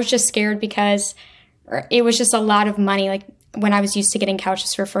 But I was just scared because it was just a lot of money, like when I was used to getting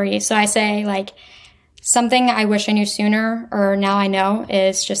couches for free. So I say like something I wish I knew sooner, or now I know,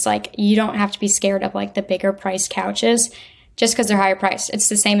 is just like you don't have to be scared of like the bigger price couches just because they're higher priced. It's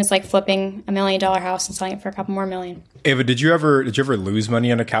the same as like flipping $1 million house and selling it for a couple more million. Ava, did you ever lose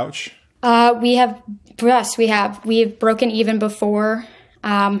money on a couch? We have. We've broken even before.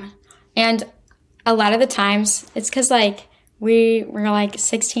 And a lot of the times it's because like we were like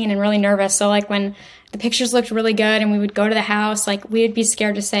 16 and really nervous. So like when the pictures looked really good and we would go to the house, like we would be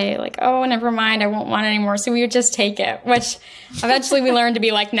scared to say like, oh, never mind, I won't want it anymore. So we would just take it, which eventually we learned to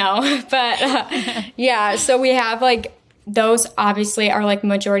be like, no. But yeah, so we have like, those obviously are like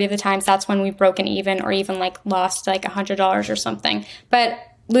majority of the times that's when we've broken even, or even like lost like $100 or something. But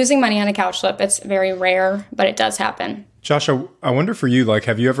losing money on a couch flip, it's very rare, but it does happen. Josh, I wonder for you, like,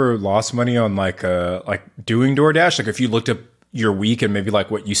 have you ever lost money on like doing DoorDash? Like if you looked up your week and maybe like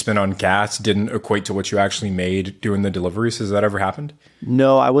what you spent on gas didn't equate to what you actually made doing the deliveries. Has that ever happened?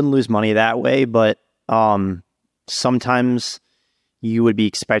 No, I wouldn't lose money that way, but sometimes you would be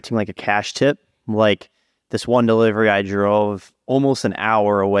expecting like a cash tip. Like this one delivery, I drove almost an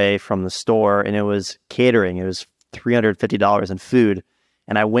hour away from the store, and it was catering. It was $350 in food.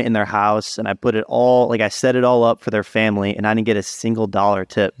 And I went in their house and I put it all, like I set it all up for their family, and I didn't get a single dollar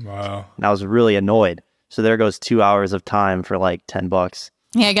tip. Wow. And I was really annoyed. So there goes 2 hours of time for like $10.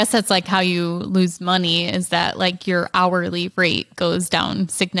 Yeah, I guess that's like how you lose money, is that like your hourly rate goes down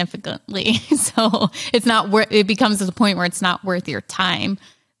significantly. So it's not it becomes to the point where it's not worth your time,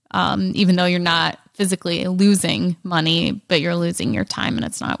 even though you're not physically losing money, but you're losing your time and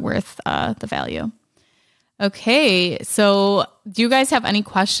it's not worth the value. Okay, so do you guys have any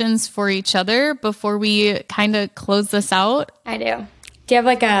questions for each other before we kind of close this out? I do. Do you have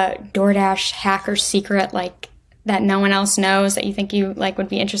like a DoorDash hack or secret like that no one else knows that you think you like would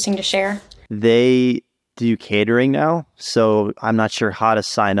be interesting to share? They do catering now, so I'm not sure how to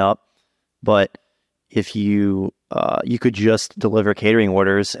sign up, but if you could just deliver catering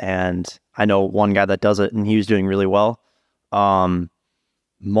orders, and I know one guy that does it and he was doing really well.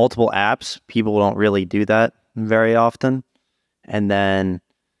 Multiple apps, people don't really do that very often. And then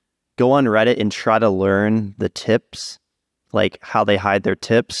go on Reddit and try to learn the tips, like how they hide their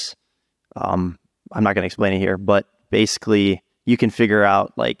tips. I'm not going to explain it here, but basically you can figure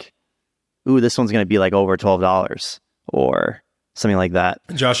out like, ooh, this one's going to be like over $12 or something like that.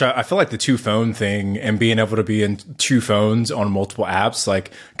 Josh, I feel like the 2-phone thing and being able to be in 2 phones on multiple apps, like,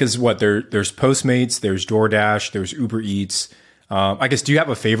 because there's Postmates, there's DoorDash, there's Uber Eats. I guess, do you have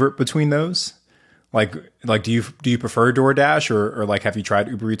a favorite between those? Like, do you prefer DoorDash or like, have you tried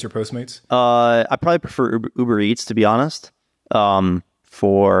Uber Eats or Postmates? I probably prefer Uber Eats, to be honest.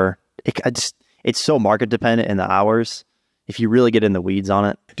 It's so market dependent in the hours. If you really get in the weeds on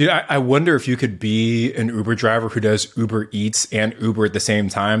it. Dude, I wonder if you could be an Uber driver who does Uber Eats and Uber at the same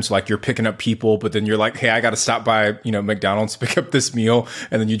time. So like you're picking up people, but then you're like, hey, I got to stop by, McDonald's to pick up this meal.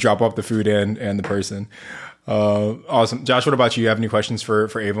 And then you drop off the food and the person. Awesome. Josh, what about you? You have any questions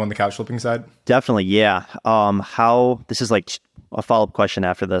for Ava on the couch flipping side? Definitely. Yeah. This is like a follow-up question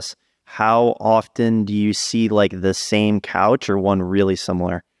after this. How often do you see like the same couch or one really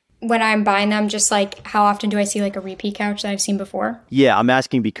similar? When I'm buying them, just like how often do I see like a repeat couch that I've seen before? Yeah, I'm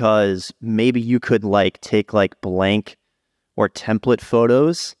asking because maybe you could like take like blank or template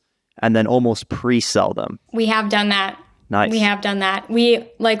photos and then almost pre-sell them. We have done that. Nice. We have done that. We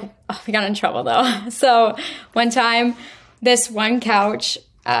got in trouble though. So one time, this one couch,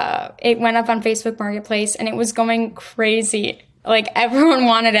 it went up on Facebook Marketplace and it was going crazy. Like everyone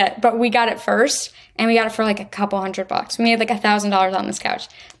wanted it, but we got it first. And we got it for like a couple $100. We made like $1,000 on this couch.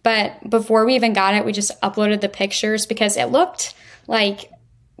 But before we even got it, we just uploaded the pictures because it looked like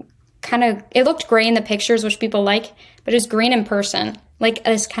it looked gray in the pictures, which people like, but it's green in person. Like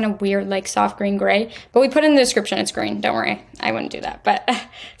this kind of weird, like soft green gray. But we put in the description, it's green. Don't worry. I wouldn't do that.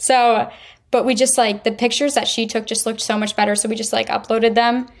 But we just like the pictures that she took just looked so much better. So we just like uploaded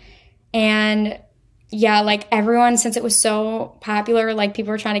them. And yeah, like everyone, since it was so popular, like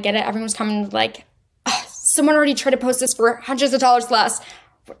people were trying to get it. Everyone was coming like, someone already tried to post this for hundreds of dollars less.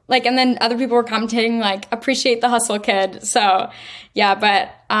 Like, and then other people were commenting like, appreciate the hustle, kid. So yeah, but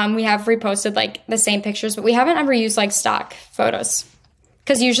we have reposted like the same pictures, but we haven't ever used like stock photos.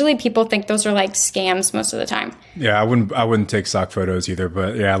 Because usually people think those are like scams most of the time. Yeah, I wouldn't take stock photos either.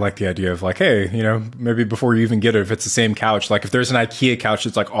 But yeah, I like the idea of like, hey, maybe before you even get it, if it's the same couch, like if there's an IKEA couch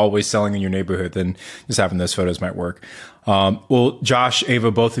that's like always selling in your neighborhood, then just having those photos might work. Well, Josh,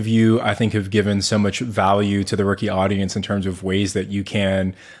 Ava, both of you, I think, have given so much value to the rookie audience in terms of ways that you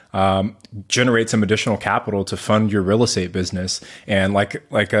can generate some additional capital to fund your real estate business. And like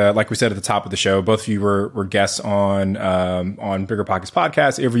we said at the top of the show, both of you were guests on Bigger Pockets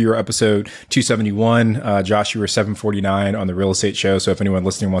podcast. Ava, you were episode 271. Josh, you were 749 on the real estate show. So if anyone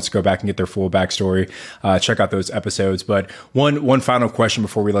listening wants to go back and get their full backstory, check out those episodes. But one final question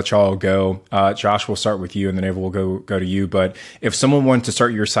before we let y'all go. Josh, we'll start with you, and then Ava will go to you. But if someone wanted to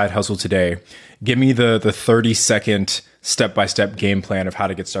start your side hustle today, give me the 30-second step-by-step game plan of how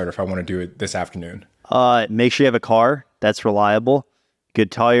to get started if I want to do it this afternoon. Make sure you have a car that's reliable,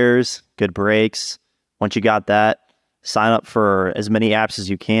 good tires, good brakes. Once you got that, sign up for as many apps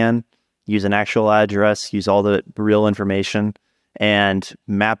as you can, use an actual address, use all the real information, and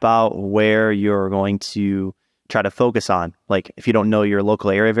map out where you're going to try to focus on. Like if you don't know your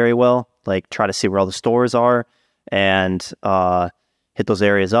local area very well, like try to see where all the stores are and hit those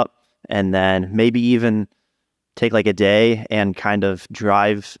areas up. And then maybe even take like a day and kind of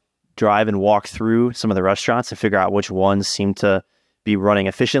drive and walk through some of the restaurants and figure out which ones seem to be running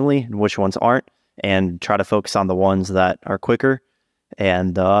efficiently and which ones aren't, and try to focus on the ones that are quicker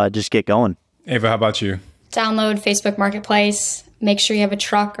and just get going. Ava, how about you? Download Facebook Marketplace. Make sure you have a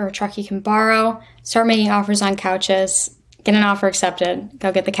truck or a truck you can borrow. Start making offers on couches. Get an offer accepted.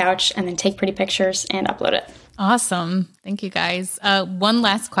 Go get the couch and then take pretty pictures and upload it. Awesome. Thank you, guys. One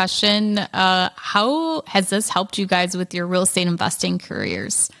last question. How has this helped you guys with your real estate investing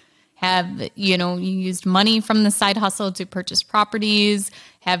careers? Have, you used money from the side hustle to purchase properties?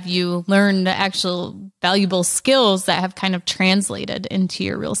 Have you learned actual valuable skills that have kind of translated into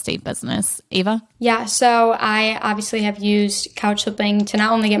your real estate business? Ava? Yeah, so I obviously have used couch flipping to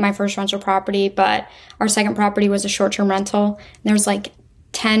not only get my first rental property, but our second property was a short-term rental. There's like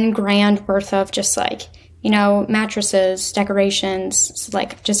 10 grand worth of just like, mattresses, decorations,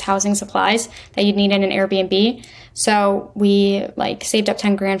 like just housing supplies that you'd need in an Airbnb. So we like saved up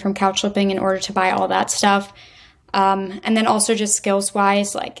 10 grand from couch flipping in order to buy all that stuff. And then also just skills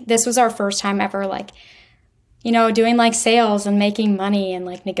wise, like this was our first time ever, like, doing like sales and making money and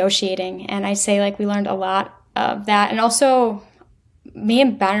like negotiating. And I say like we learned a lot of that. And also me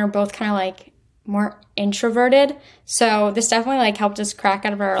and Ben are both kind of like more introverted. So this definitely like helped us crack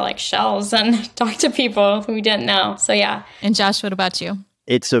out of our like shells and talk to people who we didn't know. So yeah. And Josh, what about you?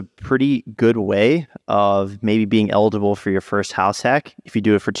 It's a pretty good way of maybe being eligible for your first house hack if you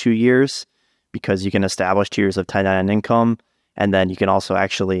do it for 2 years, because you can establish 2 years of 1099 income. And then you can also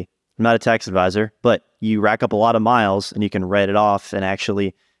actually, I'm not a tax advisor, but you rack up a lot of miles and you can write it off and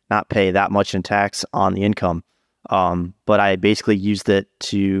actually not pay that much in tax on the income. But I basically used it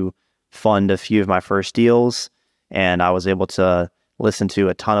to fund a few of my first deals, and I was able to listen to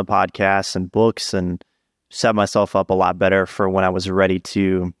a ton of podcasts and books and set myself up a lot better for when I was ready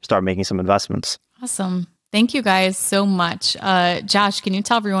to start making some investments. Awesome. Thank you guys so much. Josh, can you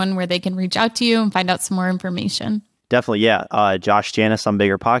tell everyone where they can reach out to you and find out some more information? Definitely, yeah. Josh Janus on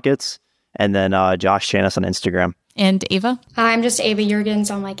Bigger Pockets, and then Josh Janus on Instagram. And Ava? I'm just Ava Yuergens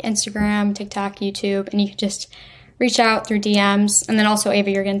on like Instagram, TikTok, YouTube, and you can just reach out through DMs, and then also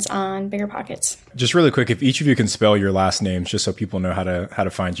Ava Yuergens on Bigger Pockets. Just really quick, if each of you can spell your last names, just so people know how to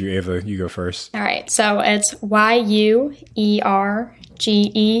find you. Ava, you go first. All right, so it's Yuergens.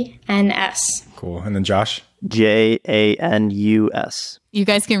 Cool. And then Josh? Janus. You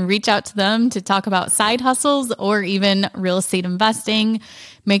guys can reach out to them to talk about side hustles or even real estate investing.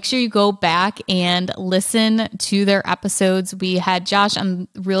 Make sure you go back and listen to their episodes. We had Josh on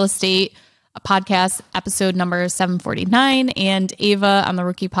real estate podcast episode number 749 and Ava on the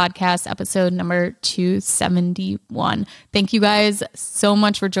Rookie podcast episode number 271. Thank you guys so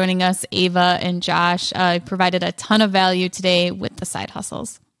much for joining us, Ava and Josh. Provided a ton of value today with the side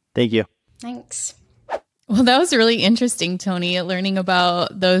hustles. Thank you. Thanks. Well, that was really interesting, Tony, learning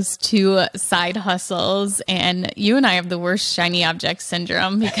about those two side hustles. And you and I have the worst shiny object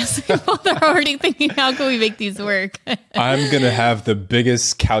syndrome because we both are already thinking, how can we make these work? I'm going to have the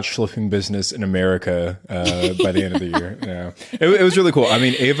biggest couch flipping business in America by the end of the year. Yeah. It was really cool. I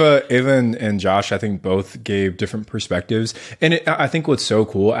mean, Ava and Josh, I think both gave different perspectives. And I think what's so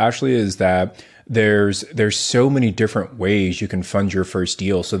cool, actually, is that there's so many different ways you can fund your first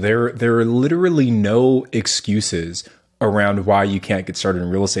deal. So there are literally no excuses around why you can't get started in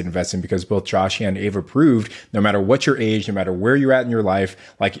real estate investing, because both Josh and Ava proved no matter what your age, no matter where you're at in your life,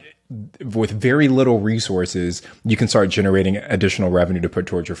 like with very little resources, you can start generating additional revenue to put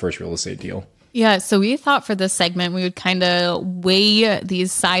towards your first real estate deal. Yeah, so we thought for this segment, we would kind of weigh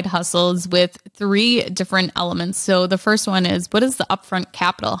these side hustles with 3 different elements. So the first one is, what is the upfront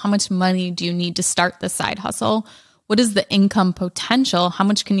capital? How much money do you need to start the side hustle? What is the income potential? How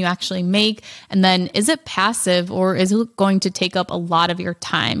much can you actually make? And then is it passive or is it going to take up a lot of your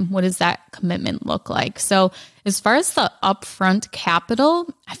time? What does that commitment look like? So as far as the upfront capital,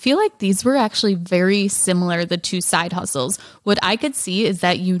 I feel like these were actually very similar, the 2 side hustles. What I could see is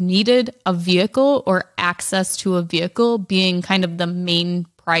that you needed a vehicle or access to a vehicle being kind of the main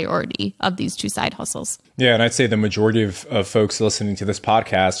priority of these 2 side hustles. Yeah, and I'd say the majority of folks listening to this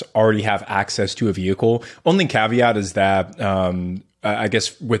podcast already have access to a vehicle. Only caveat is that I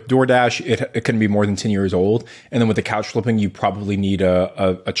guess with DoorDash, it can be more than 10 years old. And then with the couch flipping, you probably need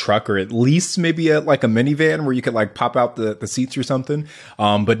a truck, or at least maybe a minivan where you could like pop out the seats or something.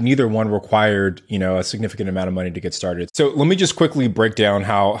 But neither one required, a significant amount of money to get started. So let me just quickly break down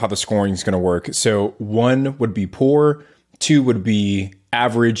how the scoring is going to work. So 1 would be poor, 2 would be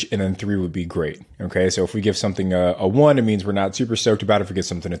average, and then 3 would be great. Okay, so if we give something a 1, it means we're not super stoked about it. If we give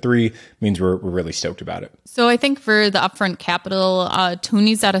something a 3, it means we're really stoked about it. So I think for the upfront capital,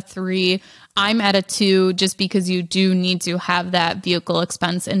 Tony's at a 3. I'm at a 2, just because you do need to have that vehicle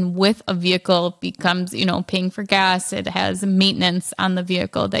expense. And with a vehicle, it becomes, paying for gas. It has maintenance on the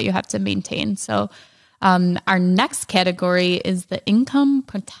vehicle that you have to maintain. So our next category is the income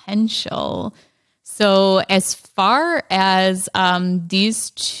potential. So as far as these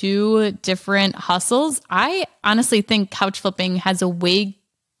 2 different hustles, I honestly think couch flipping has a way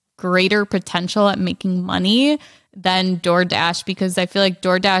greater potential at making money than DoorDash, because I feel like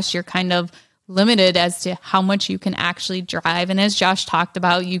DoorDash, you're kind of limited as to how much you can actually drive. And as Josh talked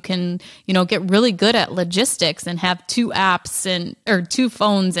about, you can, get really good at logistics and have 2 apps or 2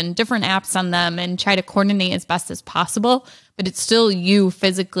 phones and different apps on them and try to coordinate as best as possible. But it's still you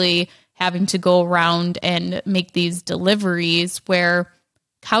physically having to go around and make these deliveries, where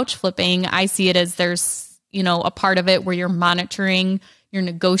couch flipping, I see it as there's, a part of it where you're monitoring, you're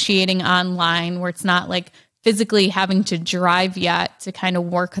negotiating online, where it's not like physically having to drive yet to kind of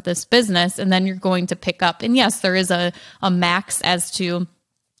work this business. And then you're going to pick up. And yes, there is a max as to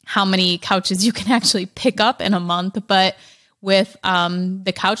how many couches you can actually pick up in a month. But with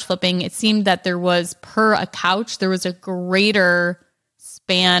the couch flipping, it seemed that there was per a couch, there was a greater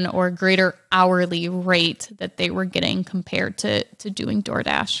span or greater hourly rate that they were getting compared to doing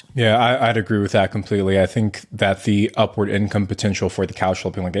DoorDash. Yeah, I'd agree with that completely. I think that the upward income potential for the couch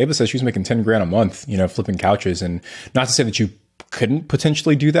flipping, like Ava says, she's making 10 grand a month, flipping couches. And not to say that you couldn't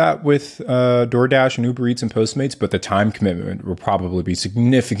potentially do that with DoorDash and Uber Eats and Postmates, but the time commitment will probably be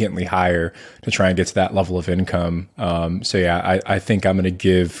significantly higher to try and get to that level of income. So yeah, I think I'm going to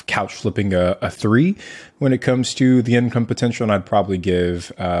give couch flipping a 3 when it comes to the income potential, and I'd probably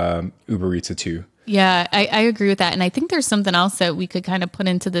give Uber Eats a 2. Yeah, I agree with that. And I think there's something else that we could kind of put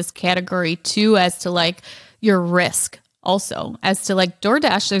into this category too, as to like your risk also. As to like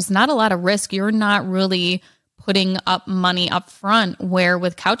DoorDash, there's not a lot of risk. You're not really putting up money up front, where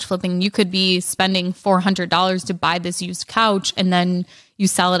with couch flipping, you could be spending $400 to buy this used couch, and then you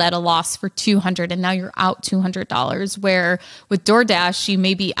sell it at a loss for $200, and now you're out $200. Where with DoorDash, you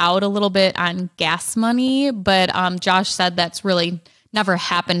may be out a little bit on gas money, but Josh said that's really never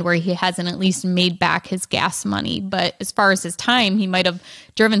happened where he hasn't at least made back his gas money. But as far as his time, he might have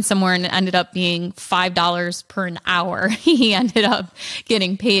driven somewhere and it ended up being $5 per an hour. He ended up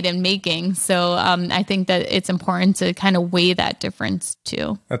getting paid and making. So I think that it's important to kind of weigh that difference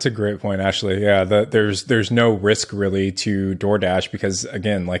too. That's a great point, Ashley. Yeah, there's no risk really to DoorDash, because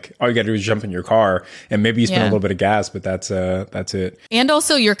again, like all you got to do is jump in your car and maybe you spend a little bit of gas, but that's it. And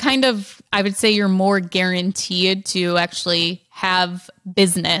also you're kind of, I would say you're more guaranteed to actually have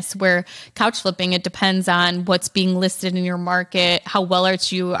business, where couch flipping, it depends on what's being listed in your market, how well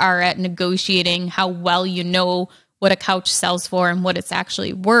you are at negotiating, how well you know what a couch sells for and what it's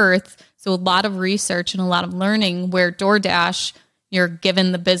actually worth. So a lot of research and a lot of learning, where DoorDash, you're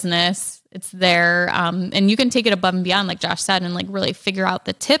given the business, it's there, and you can take it above and beyond, like Josh said, and like really figure out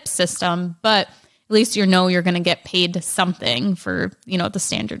the tip system, but at least you're going to get paid something for, the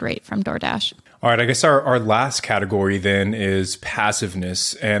standard rate from DoorDash. All right, I guess our last category then is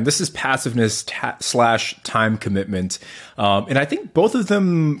passiveness. And this is passiveness / time commitment. And I think both of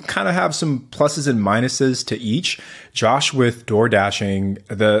them kind of have some pluses and minuses to each. Josh, with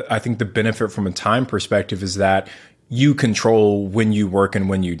DoorDashing, I think the benefit from a time perspective is that you control when you work and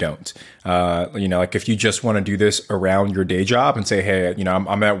when you don't. Like if you just want to do this around your day job and say, hey,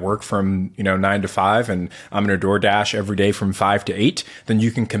 I'm at work from, 9 to 5 and I'm going to DoorDash every day from 5 to 8, then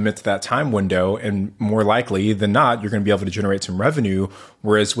you can commit to that time window. And more likely than not, you're going to be able to generate some revenue.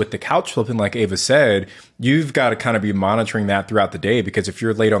 Whereas with the couch flipping, like Ava said, you've got to kind of be monitoring that throughout the day, because if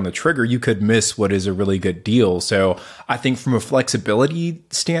you're late on the trigger, you could miss what is a really good deal. So I think from a flexibility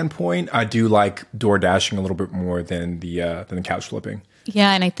standpoint, I do like DoorDashing a little bit more than the couch flipping.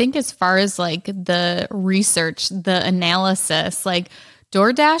 Yeah. And I think as far as like the research, the analysis, like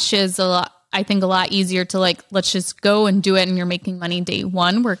DoorDash is a lot easier to like, let's just go and do it and you're making money day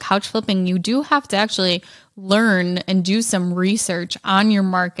one, where couch flipping, you do have to actually learn and do some research on your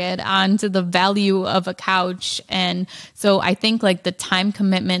market, onto the value of a couch. And so I think like the time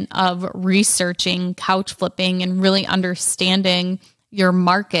commitment of researching couch flipping and really understanding your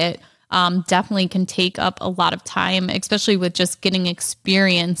market definitely can take up a lot of time, especially with just getting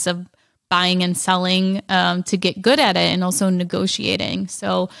experience of buying and selling to get good at it, and also negotiating.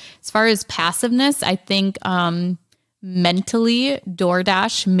 So as far as passiveness, I think mentally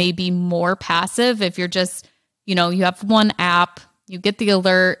DoorDash may be more passive. If you're just, you have one app, you get the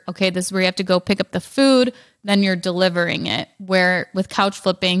alert, okay, this is where you have to go pick up the food, then you're delivering it. Where with couch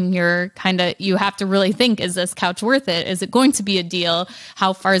flipping, you have to really think, is this couch worth it? Is it going to be a deal?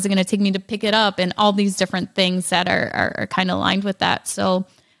 How far is it going to take me to pick it up? And all these different things that are kind of aligned with that. So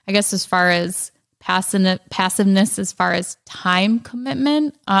I guess as far as passiveness, as far as time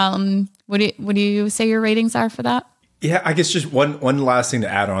commitment, what do you say your ratings are for that? Yeah, I guess just one last thing to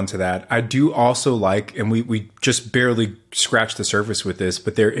add on to that. I do also like, and we just barely scratched the surface with this,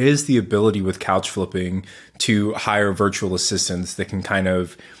 but there is the ability with couch flipping to hire virtual assistants that can kind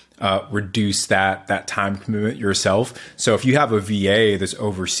of reduce that time commitment yourself. So if you have a VA that's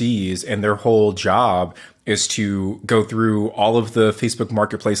overseas and their whole job is to go through all of the Facebook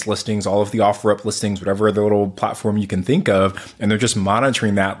Marketplace listings, all of the OfferUp listings, whatever other little platform you can think of, and they're just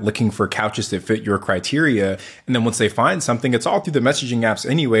monitoring that, looking for couches that fit your criteria. And then once they find something, it's all through the messaging apps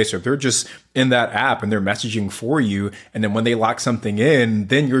anyway. So if they're just in that app and they're messaging for you, and then when they lock something in,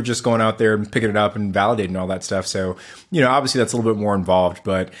 then you're just going out there and picking it up and validating all that stuff. So, obviously that's a little bit more involved,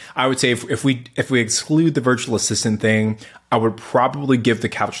 but I would say if we exclude the virtual assistant thing, I would probably give the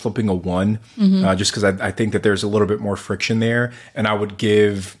couch flipping a 1, just because I think that there's a little bit more friction there. And I would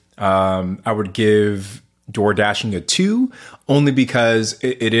give DoorDashing a 2, only because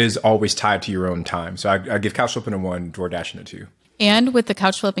it is always tied to your own time. So I give couch flipping a 1, DoorDashing a 2. And with the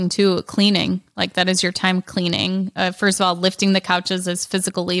couch flipping too, cleaning, like that is your time cleaning. First of all, lifting the couches is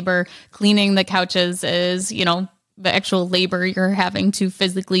physical labor. Cleaning the couches is, the actual labor you're having to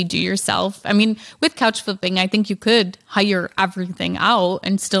physically do yourself. I mean, with couch flipping, I think you could hire everything out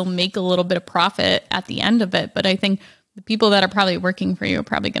and still make a little bit of profit at the end of it. But I think the people that are probably working for you are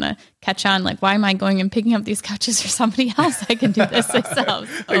probably going to catch on, like, why am I going and picking up these couches for somebody else? I can do this myself.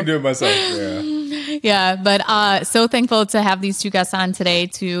 So. I can do it myself, yeah. Yeah, but so thankful to have these two guests on today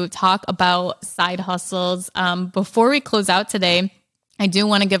to talk about side hustles. Before we close out today, I do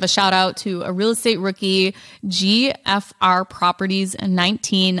want to give a shout out to a real estate rookie, GFR Properties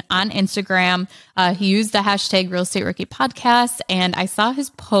 19 on Instagram. He used the hashtag Real Estate Rookie Podcast, and I saw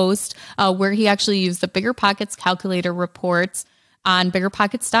his post where he actually used the Bigger Pockets calculator reports on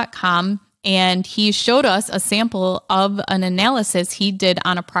biggerpockets.com. And he showed us a sample of an analysis he did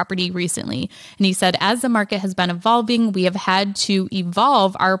on a property recently. And he said, as the market has been evolving, we have had to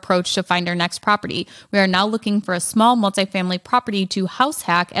evolve our approach to find our next property. We are now looking for a small multifamily property to house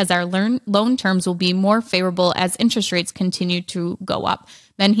hack, as our loan terms will be more favorable as interest rates continue to go up.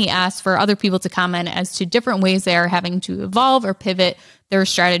 Then he asked for other people to comment as to different ways they are having to evolve or pivot their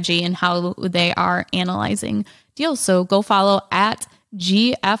strategy and how they are analyzing deals. So go follow at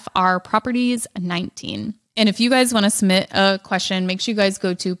GFR Properties 19. And if you guys want to submit a question, make sure you guys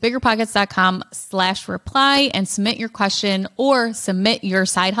go to biggerpockets.com/reply and submit your question or submit your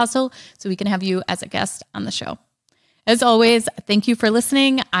side hustle so we can have you as a guest on the show. As always, thank you for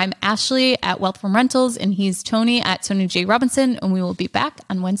listening. I'm Ashley at Wealth from Rentals, and he's Tony at Tony J. Robinson, and we will be back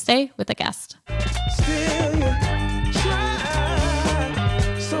on Wednesday with a guest.